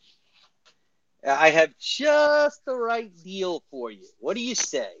 I have just the right deal for you. What do you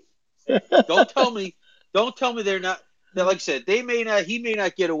say? Don't tell me they're not. That, like I said, he may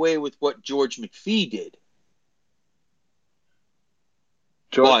not get away with what George McPhee did,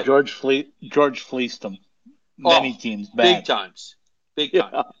 but George fleeced them. oh, Many teams big bad. times, big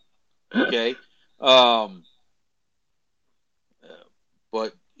time. Yeah. Okay, um,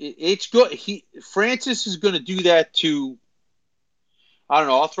 but it's good. Francis is going to do that to. I don't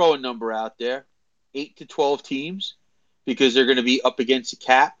know. I'll throw a number out there: 8 to 12 teams, because they're going to be up against a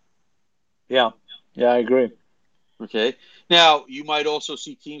cap. Yeah, I agree. Okay. Now you might also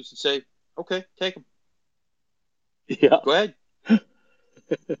see teams that say, "Okay, take them. Yeah. Go ahead.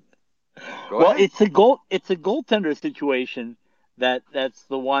 Go Well, ahead." it's a goaltender situation that's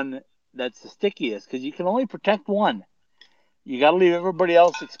the one that's the stickiest because you can only protect one. You got to leave everybody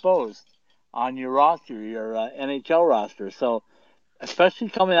else exposed on your roster, your NHL roster. So, especially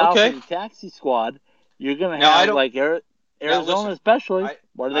coming out Okay. from the taxi squad, you're going to Now I have don't. like Now Arizona, listen. especially. I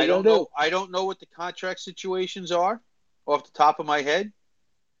What are they I going don't to do? know. I don't know what the contract situations are off the top of my head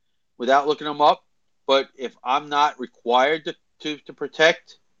without looking them up. But if I'm not required to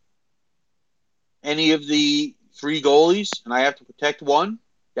protect any of the three goalies and I have to protect one,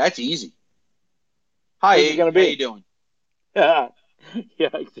 that's easy. Hi, Who's it going Abe. to How you be? doing? Yeah, yeah,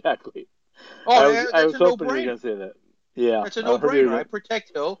 exactly. Oh, I that's was a hoping you were no-brainer. going to say that. Yeah, That's a I heard you. no-brainer. I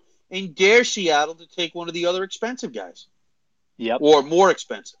protect Hill and dare Seattle to take one of the other expensive guys Yep. or more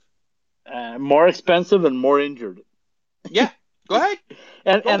expensive. More expensive and more injured. Yeah, go ahead. Go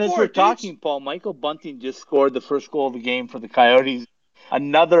And as for we're it, dudes. talking, Paul, Michael Bunting just scored the first goal of the game for the Coyotes.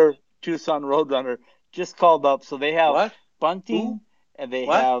 Another Tucson Roadrunner just called up. So they have What? Bunting Who? and they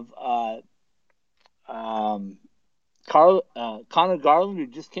What? have um, Connor Garland, who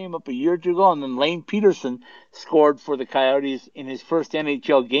just came up a year ago, and then Lane Peterson scored for the Coyotes in his first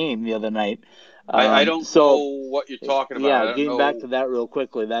NHL game the other night. I don't So know what you're talking about. yeah, I don't getting back know. to that real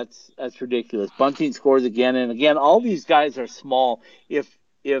quickly, that's ridiculous. Bunting scores again and again. All these guys are small. If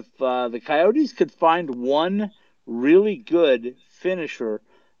the Coyotes could find one really good finisher,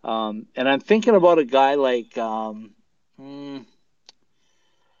 and I'm thinking about a guy like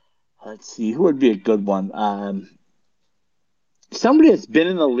let's see, who would be a good one? Somebody that's been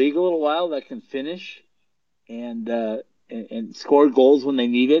in the league a little while that can finish and and score goals when they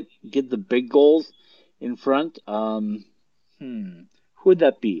need it, get the big goals in front. Who would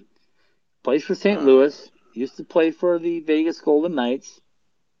that be? Plays for St. Uh, Louis. Used to play for the Vegas Golden Knights.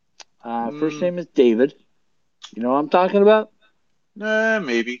 First mm, name is David. You know what I'm talking about?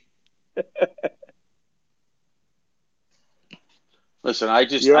 maybe. Listen,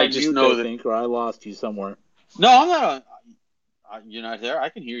 You're I on just mute, I know that. think, or I lost you somewhere. No, I'm not on. You're not there. I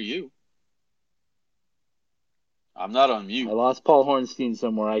can hear you. I'm not on I mute. lost Paul Hornstein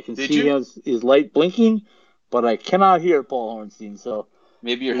somewhere. I can Did see you? his light blinking, but I cannot hear Paul Hornstein. So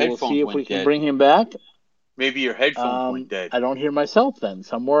Maybe your we will see headphones if we went can dead. bring him back. Maybe your headphones went dead. I don't hear myself then.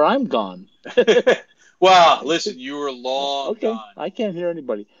 Somewhere I'm gone. Well, listen, you were long Okay, gone. I can't hear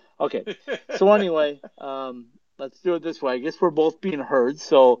anybody. Okay, so anyway, let's do it this way. I guess we're both being heard.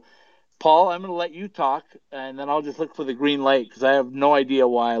 So, Paul, I'm going to let you talk, and then I'll just look for the green light because I have no idea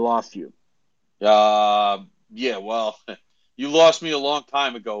why I lost you. Yeah, well, you lost me a long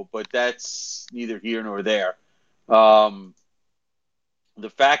time ago, but that's neither here nor there. Um, the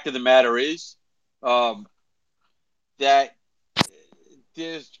fact of the matter is um, that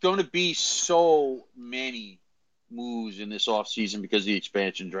there's going to be so many moves in this offseason because of the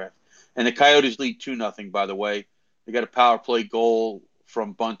expansion draft. And the Coyotes lead 2-0, by the way. They got a power play goal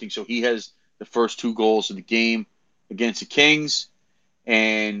from Bunting, so he has the first two goals of the game against the Kings.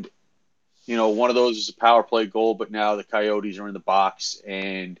 And, one of those is a power play goal, but now the Coyotes are in the box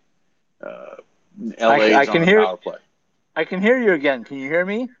and LA I is on can the hear power play. I can hear you again. Can you hear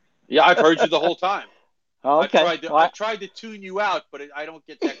me? Yeah, I've heard you the whole time. Okay. I've tried to tune you out, but I don't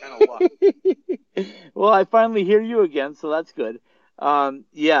get that kind of luck. Well, I finally hear you again, so that's good.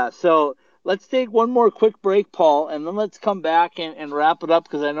 Yeah, so let's take one more quick break, Paul, and then let's come back and wrap it up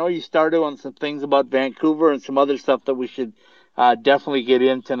because I know you started on some things about Vancouver and some other stuff that we should definitely get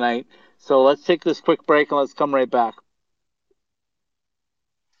in tonight. So let's take this quick break and let's come right back.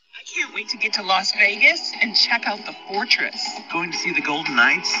 I can't wait to get to Las Vegas and check out the Fortress. Going to see the Golden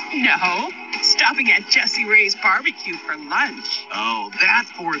Knights? No, stopping at Jesse Ray's barbecue for lunch. Oh, that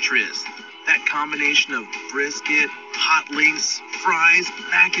Fortress. That combination of brisket, hot links, fries,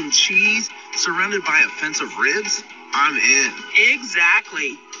 mac and cheese, surrounded by offensive ribs? I'm in.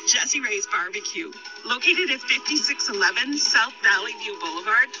 Exactly. Jesse Ray's Barbecue, located at 5611 South Valley View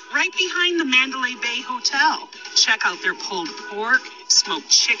Boulevard, right behind the Mandalay Bay Hotel. Check out their pulled pork, smoked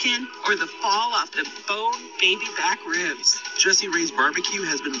chicken, or the fall off the bone baby back ribs. Jessie Rae's Barbecue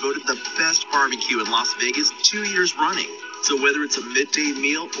has been voted the best barbecue in Las Vegas 2 years running. So whether it's a midday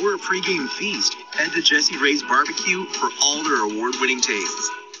meal or a pregame feast, head to Jessie Rae's Barbecue for all their award-winning tastes.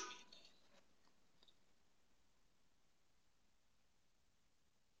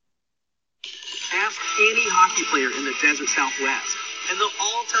 Ask any hockey player in the desert Southwest, and they'll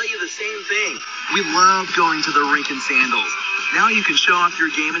all tell you the same thing. We love going to the rink in sandals. Now you can show off your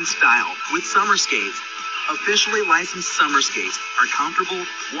game in style with summer skates. Officially licensed summer skates are comfortable,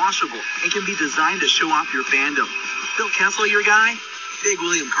 washable, and can be designed to show off your fandom. Phil Kessel your guy? Big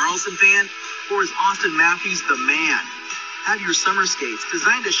William Karlsson fan? Or is Austin Matthews the man? Have your summer skates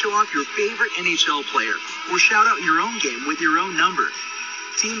designed to show off your favorite NHL player, or shout out your own game with your own number.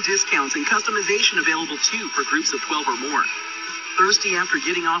 Team discounts and customization available too for groups of 12 or more. Thirsty after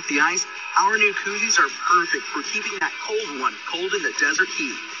getting off the ice? Our new koozies are perfect for keeping that cold one cold in the desert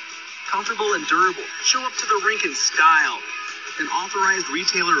heat. Comfortable and durable, show up to the rink in style. An authorized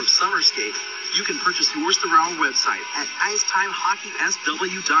retailer of summer skates, you can purchase yours through our website at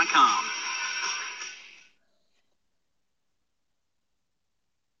IcetimeHockeySW.com.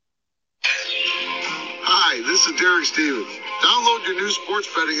 Hi, this is Derek Stevens. Download your new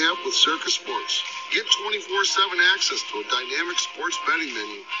sports betting app with Circus Sports. Get 24/7 access to a dynamic sports betting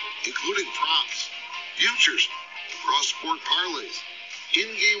menu, including props, futures, cross-sport parlays,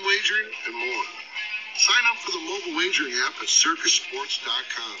 in-game wagering, and more. Sign up for the mobile wagering app at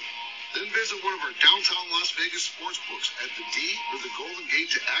circusports.com. Then visit one of our downtown Las Vegas sports books at the D or the Golden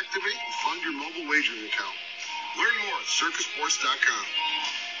Gate to activate and fund your mobile wagering account. Learn more at circusports.com.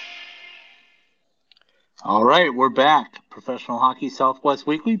 All right, we're back. Professional Hockey Southwest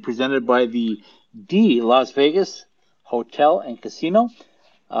Weekly, presented by the D Las Vegas Hotel and Casino.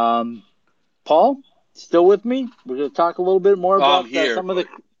 Paul, still with me? We're going to talk a little bit more about some of the.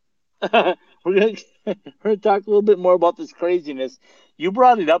 we're going to talk a little bit more about this craziness. You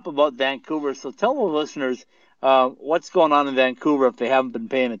brought it up about Vancouver, so tell the listeners what's going on in Vancouver if they haven't been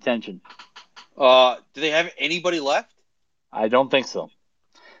paying attention. Do they have anybody left? I don't think so.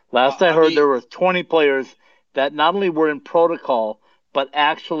 Last I heard, there were 20 players that not only were in protocol, but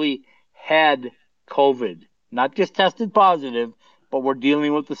actually had COVID. Not just tested positive, but were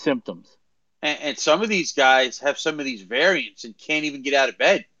dealing with the symptoms. And some of these guys have some of these variants and can't even get out of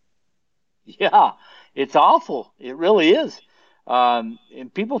bed. Yeah, it's awful. It really is. And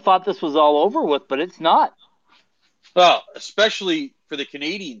people thought this was all over with, but it's not. Well, especially for the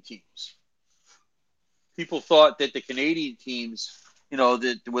Canadian teams. People thought that the Canadian teams,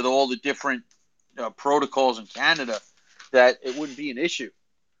 that with all the different protocols in Canada, that it wouldn't be an issue.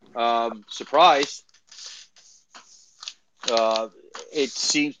 Surprised. It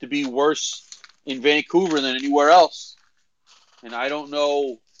seems to be worse in Vancouver than anywhere else. And I don't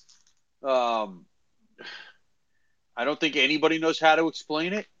know. I don't think anybody knows how to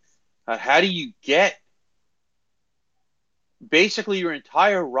explain it. How do you get basically your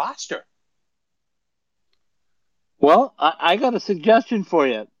entire roster? Well, I got a suggestion for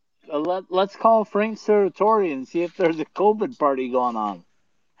you. Let's call Frank Serratori and see if there's a COVID party going on.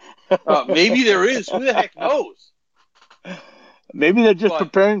 Maybe there is. Who the heck knows? Maybe they're just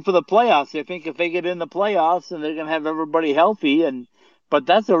preparing for the playoffs. They think if they get in the playoffs and they're going to have everybody healthy. But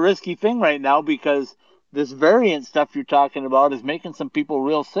that's a risky thing right now because this variant stuff you're talking about is making some people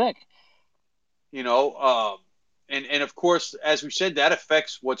real sick. And of course, as we said, that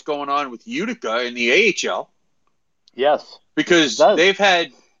affects what's going on with Utica in the AHL. Yes. Because they've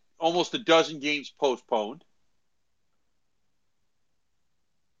had almost a dozen games postponed.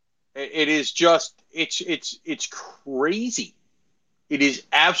 It is just it's crazy. It is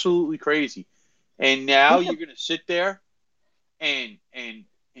absolutely crazy. And now you're going to sit there and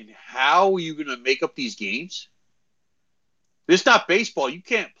how are you going to make up these games? This is not baseball. You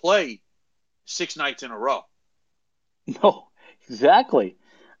can't play 6 nights in a row. No, exactly.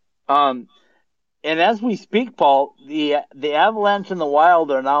 And as we speak, Paul, the Avalanche and the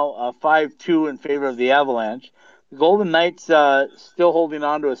Wild are now 5-2 in favor of the Avalanche. The Golden Knights still holding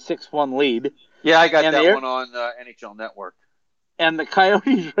on to a 6-1 lead. Yeah, I got that one on NHL Network. And the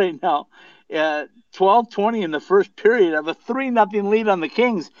Coyotes right now, 12-20 in the first period, have a 3-0 lead on the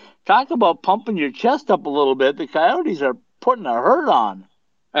Kings. Talk about pumping your chest up a little bit. The Coyotes are putting a hurt on.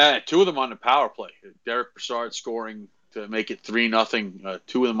 2 of them on the power play. Derek Brassard scoring to make it 3-0.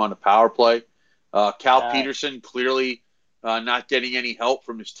 2 of them on the power play. Cal Peterson clearly not getting any help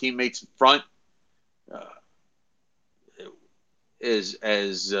from his teammates in front.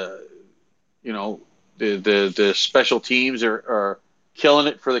 The special teams are killing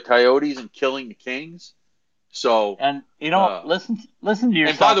it for the Coyotes and killing the Kings. So, And listen to and by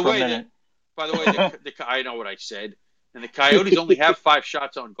yourself the for a way, minute. I know what I said. And the Coyotes only have 5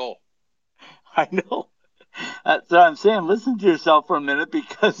 shots on goal. I know. That's what I'm saying. Listen to yourself for a minute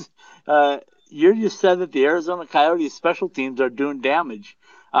because you just said that the Arizona Coyotes special teams are doing damage.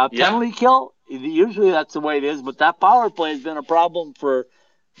 Penalty kill, usually that's the way it is, but that power play has been a problem for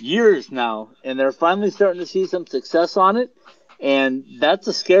years now, and they're finally starting to see some success on it, and that's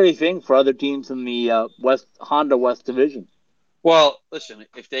a scary thing for other teams in the Honda West Division. Well, listen,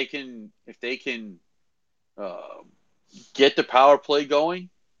 if they can get the power play going,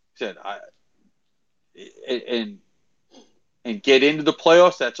 and get into the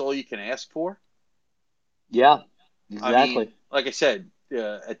playoffs, that's all you can ask for. Yeah, exactly. I mean, like I said,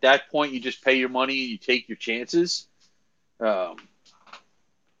 at that point, you just pay your money and you take your chances.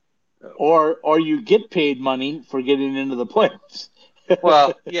 Or you get paid money for getting into the playoffs.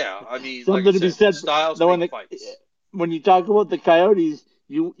 Well, yeah, I mean, something like I to be said, said. styles make fights. When you talk about the Coyotes,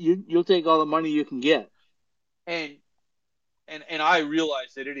 you'll take all the money you can get. And I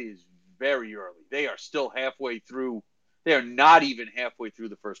realize that it is very early. They are still halfway through. They are not even halfway through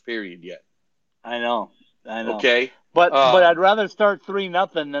the first period yet. I know. Okay, but I'd rather start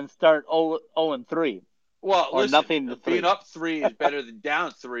 3-0 than start 0-3. Well, or listen, nothing to 3. being up 3 is better than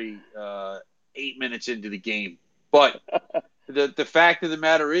down 3 8 minutes into the game. But the fact of the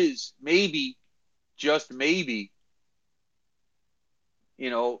matter is, maybe, just maybe,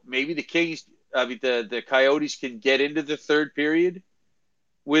 maybe the Coyotes can get into the third period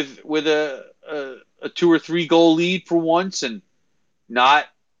with a 2 or 3 goal lead for once and not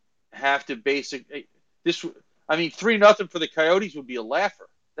have to this. I mean, 3-0 for the Coyotes would be a laugher.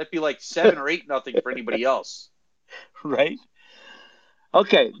 That'd be like 7 or 8-0 for anybody else. Right.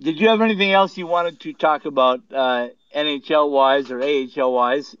 Okay. Did you have anything else you wanted to talk about NHL wise or AHL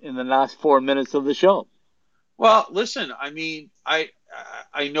wise in the last 4 minutes of the show? Well, listen. I mean, I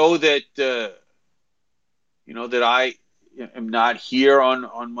know that that I am not here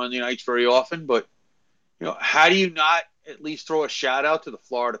on Monday nights very often, but how do you not at least throw a shout out to the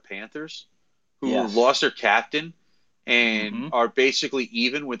Florida Panthers, who lost their captain and are basically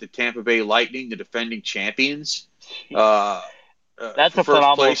even with the Tampa Bay Lightning, the defending champions. That's a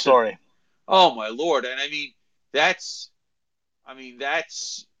phenomenal story. Oh my Lord! And I mean,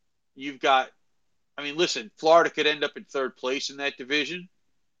 you've got. I mean, listen, Florida could end up in third place in that division,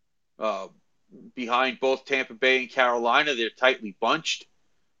 behind both Tampa Bay and Carolina. They're tightly bunched,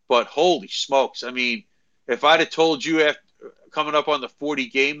 but holy smokes! I mean, if I'd have told you after coming up on the 40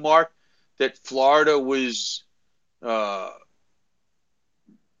 game mark that Florida was going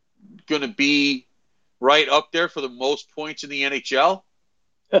to be right up there for the most points in the NHL,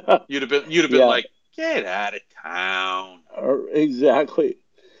 you'd have been like, get out of town. Exactly.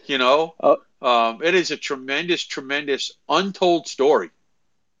 It is a tremendous, tremendous untold story.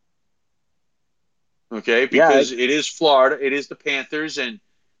 Okay, because it is Florida, it is the Panthers, and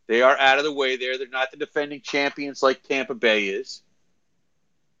they are out of the way there. They're not the defending champions like Tampa Bay is.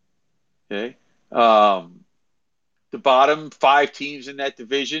 Okay, the bottom 5 teams in that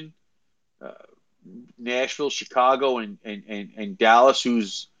division, Nashville, Chicago, and Dallas,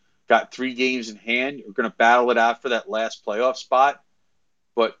 who's got 3 games in hand, are going to battle it out for that last playoff spot.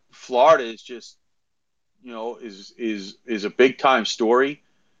 But Florida is just, is a big time story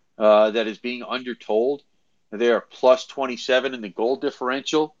that is being undertold. They are plus 27 in the goal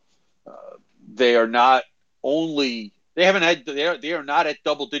differential. They are not only they are not at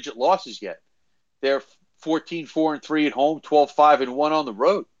double digit losses yet. They're 14-4-3 at home, 12-5-1 on the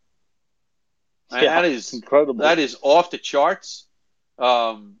road. And that is incredible. That is off the charts.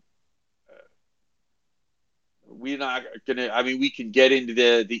 We're not gonna. I mean, we can get into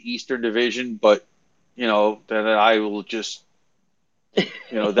the Eastern Division, but then I will just.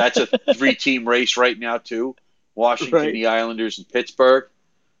 That's a 3-team race right now too. Washington, the Islanders, and Pittsburgh.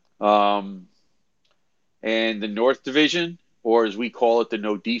 And the North Division, or as we call it, the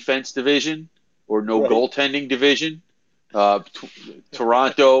no defense division, or no goaltending division.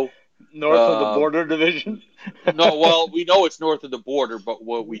 Toronto. North of the border division? No, well, we know it's north of the border, but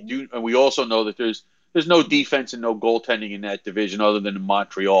what we do, and we also know that there's no defense and no goaltending in that division other than in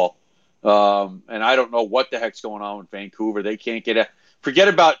Montreal. And I don't know what the heck's going on with Vancouver. They can't get out. Forget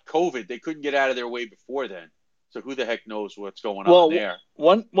about COVID. They couldn't get out of their way before then. So who the heck knows what's going on there?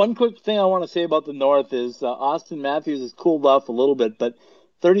 One quick thing I want to say about the North is Austin Matthews has cooled off a little bit, but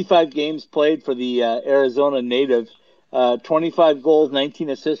 35 games played for the Arizona native. 25 goals, 19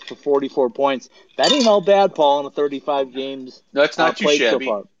 assists for 44 points. That ain't all bad, Paul, in a 35 games. No, it's not too shabby.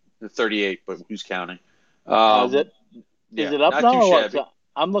 So far. 38, but who's counting? Is it up now or what? So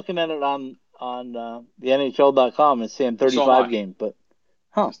I'm looking at it on on the NHL.com. It's saying So am 35 I. games, but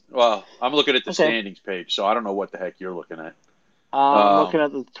Well, I'm looking at the Okay. standings page, so I don't know what the heck you're looking at. I'm looking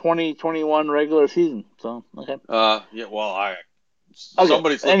at the 2021 regular season. So okay. Yeah. Well,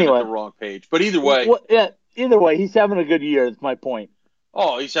 somebody's looking Anyway. at the wrong page. But either way, Either way, he's having a good year. That's my point.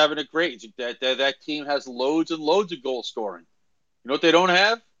 oh, he's having a great. That team has loads and loads of goal scoring. You know what they don't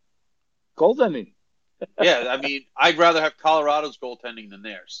have? Goaltending. Yeah, I mean, I'd rather have Colorado's goaltending than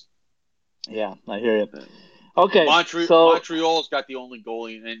theirs. Yeah, I hear you. Okay, Montreal's got the only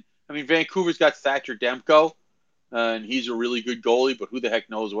goalie, and I mean, Vancouver's got Thatcher Demko, and he's a really good goalie. But who the heck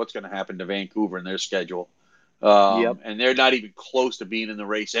knows what's going to happen to Vancouver in their schedule? And they're not even close to being in the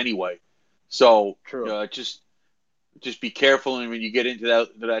race anyway. So True. just be careful, and when you get into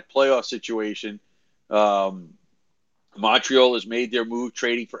that playoff situation, Montreal has made their move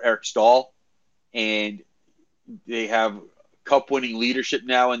trading for Eric Staal, and they have cup-winning leadership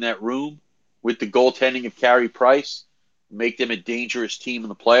now in that room with the goaltending of Carey Price, make them a dangerous team in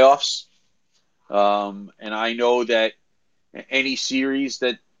the playoffs. And I know that any series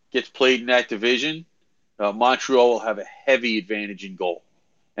that gets played in that division, Montreal will have a heavy advantage in goal.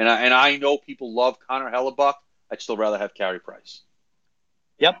 And I know people love Connor Hellebuck. I'd still rather have Carey Price.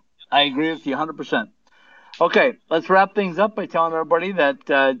 Yep, I agree with you 100%. Okay, let's wrap things up by telling everybody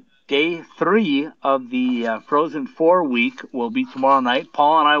that Day 3 of the Frozen 4 week will be tomorrow night.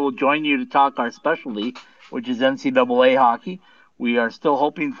 Paul and I will join you to talk our specialty, which is NCAA hockey. We are still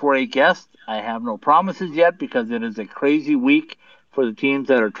hoping for a guest. I have no promises yet because it is a crazy week for the teams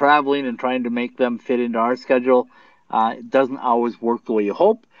that are traveling and trying to make them fit into our schedule. It doesn't always work the way you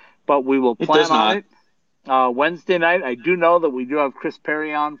hope, but we will plan on it. Wednesday night, I do know that we do have Chris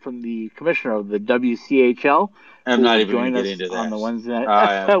Perry on from the commissioner of the WCHL. I'm not even going to get into that on the Wednesday night.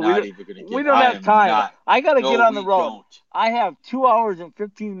 I am not even going to get. We don't have time. I got to get on the road. Don't. I have 2 hours and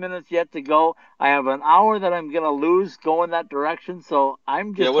 15 minutes yet to go. I have an hour that I'm going to lose going that direction. So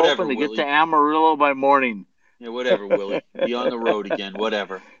I'm just hoping to get to Amarillo by morning. Yeah, whatever, Willie. Be on the road again.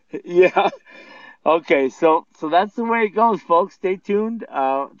 Whatever. Yeah. Okay, so that's the way it goes, folks. Stay tuned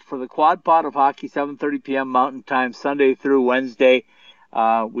for the Quad Pod of Hockey, 7:30 p.m. Mountain Time, Sunday through Wednesday.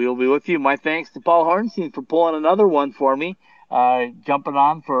 We will be with you. My thanks to Paul Hornstein for pulling another one for me, jumping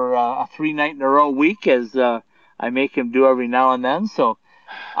on for a 3-night-in-a-row week as I make him do every now and then. So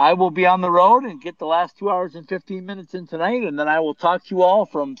I will be on the road and get the last 2 hours and 15 minutes in tonight, and then I will talk to you all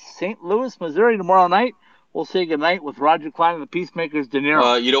from St. Louis, Missouri tomorrow night. We'll say goodnight with Roger Klein and the Peacemakers De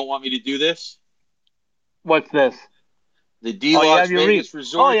Niro. You don't want me to do this? What's this? The Las Vegas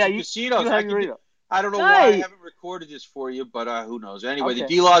Resorts and Casinos. I don't know why I haven't recorded this for you, but who knows? Anyway,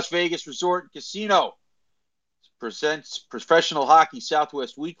 the Las Vegas Resort and Casino presents Professional Hockey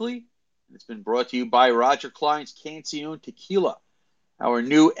Southwest Weekly. It's been brought to you by Roger Klein's Cancion Tequila. Our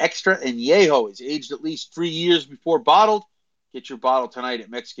new Extra Añejo is aged at least 3 years before bottled. Get your bottle tonight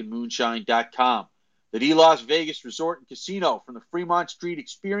at MexicanMoonshine.com. The Las Vegas Resort and Casino, from the Fremont Street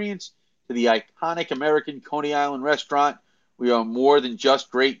Experience to the iconic American Coney Island restaurant, we are more than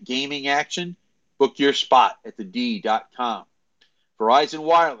just great gaming action. Book your spot at thed.com. Verizon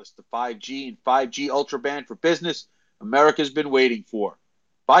Wireless, the 5G and 5G Ultra Band for business America's been waiting for.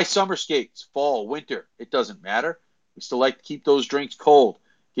 Buy summer skates, fall, winter, it doesn't matter. We still like to keep those drinks cold.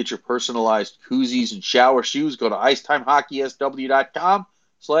 Get your personalized koozies and shower shoes. Go to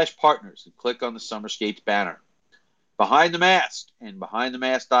IcetimeHockeySW.com/partners and click on the Summer Skates banner. Behind the Mask and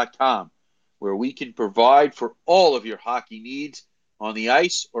BehindTheMask.com, where we can provide for all of your hockey needs on the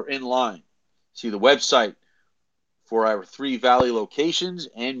ice or in line. See the website for our 3 Valley locations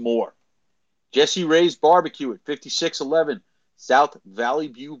and more. Jesse Ray's Barbecue at 5611 South Valley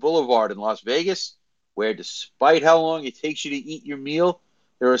View Boulevard in Las Vegas, where despite how long it takes you to eat your meal,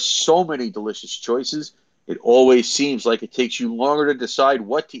 there are so many delicious choices. It always seems like it takes you longer to decide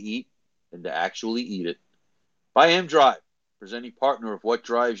what to eat than to actually eat it. By M-Drive, presenting partner of What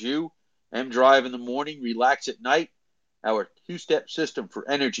Drives You. M-Drive in the morning, relax at night. Our 2-step system for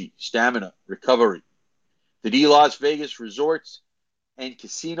energy, stamina, recovery. The Las Vegas Resorts and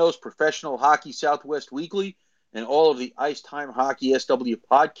Casinos Professional Hockey Southwest Weekly and all of the Ice Time Hockey SW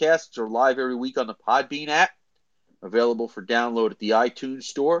podcasts are live every week on the Podbean app. Available for download at the iTunes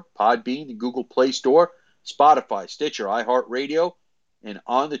Store, Podbean, the Google Play Store, Spotify, Stitcher, iHeartRadio, and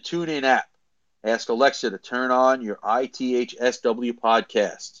on the TuneIn app. Ask Alexa to turn on your ITHSW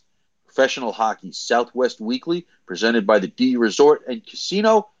podcasts. Professional Hockey Southwest Weekly, presented by the D Resort and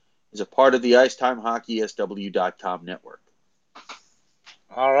Casino, is a part of the IcetimeHockeySW.com network.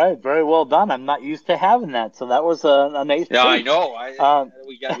 All right, very well done. I'm not used to having that, so that was a nice. Yeah, I know.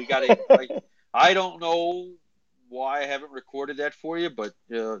 We got it. I don't know why I haven't recorded that for you, but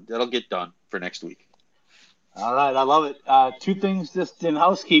that'll get done for next week. All right, I love it. Two things just in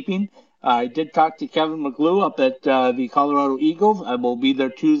housekeeping. I did talk to Kevin McGlue up at the Colorado Eagles. I will be there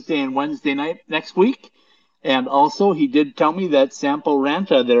Tuesday and Wednesday night next week. And also, he did tell me that Sampo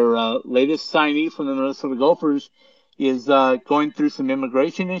Ranta, their latest signee from the Minnesota Gophers, is going through some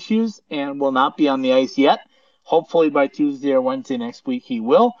immigration issues and will not be on the ice yet. Hopefully by Tuesday or Wednesday next week he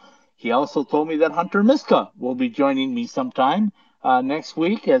will. He also told me that Hunter Miska will be joining me sometime next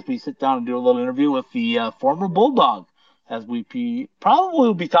week as we sit down and do a little interview with the former Bulldog, as we probably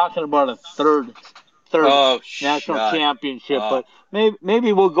will be talking about a third national championship, but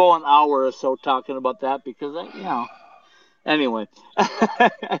maybe we'll go an hour or so talking about that because anyway.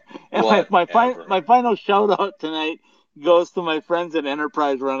 And my final shout out tonight goes to my friends at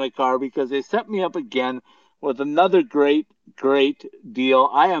Enterprise Rent-A-Car because they set me up again with another great deal.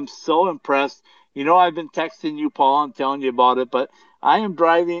 I am so impressed. You know, I've been texting you, Paul, and telling you about it, but I am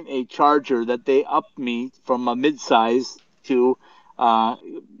driving a Charger that they upped me from a midsize to.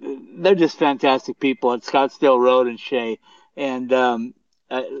 They're just fantastic people at Scottsdale Road and Shea, and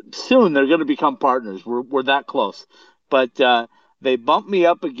soon they're going to become partners. We're that close, but they bumped me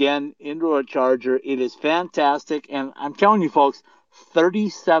up again into a Charger. It is fantastic, and I'm telling you, folks,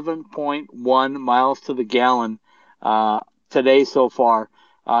 37.1 miles to the gallon today so far.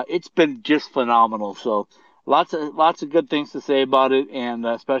 It's been just phenomenal. So lots of good things to say about it, and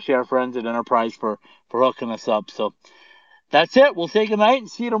especially our friends at Enterprise for hooking us up. So that's it. We'll say goodnight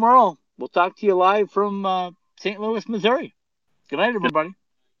and see you tomorrow. We'll talk to you live from St. Louis, Missouri. Good night, everybody.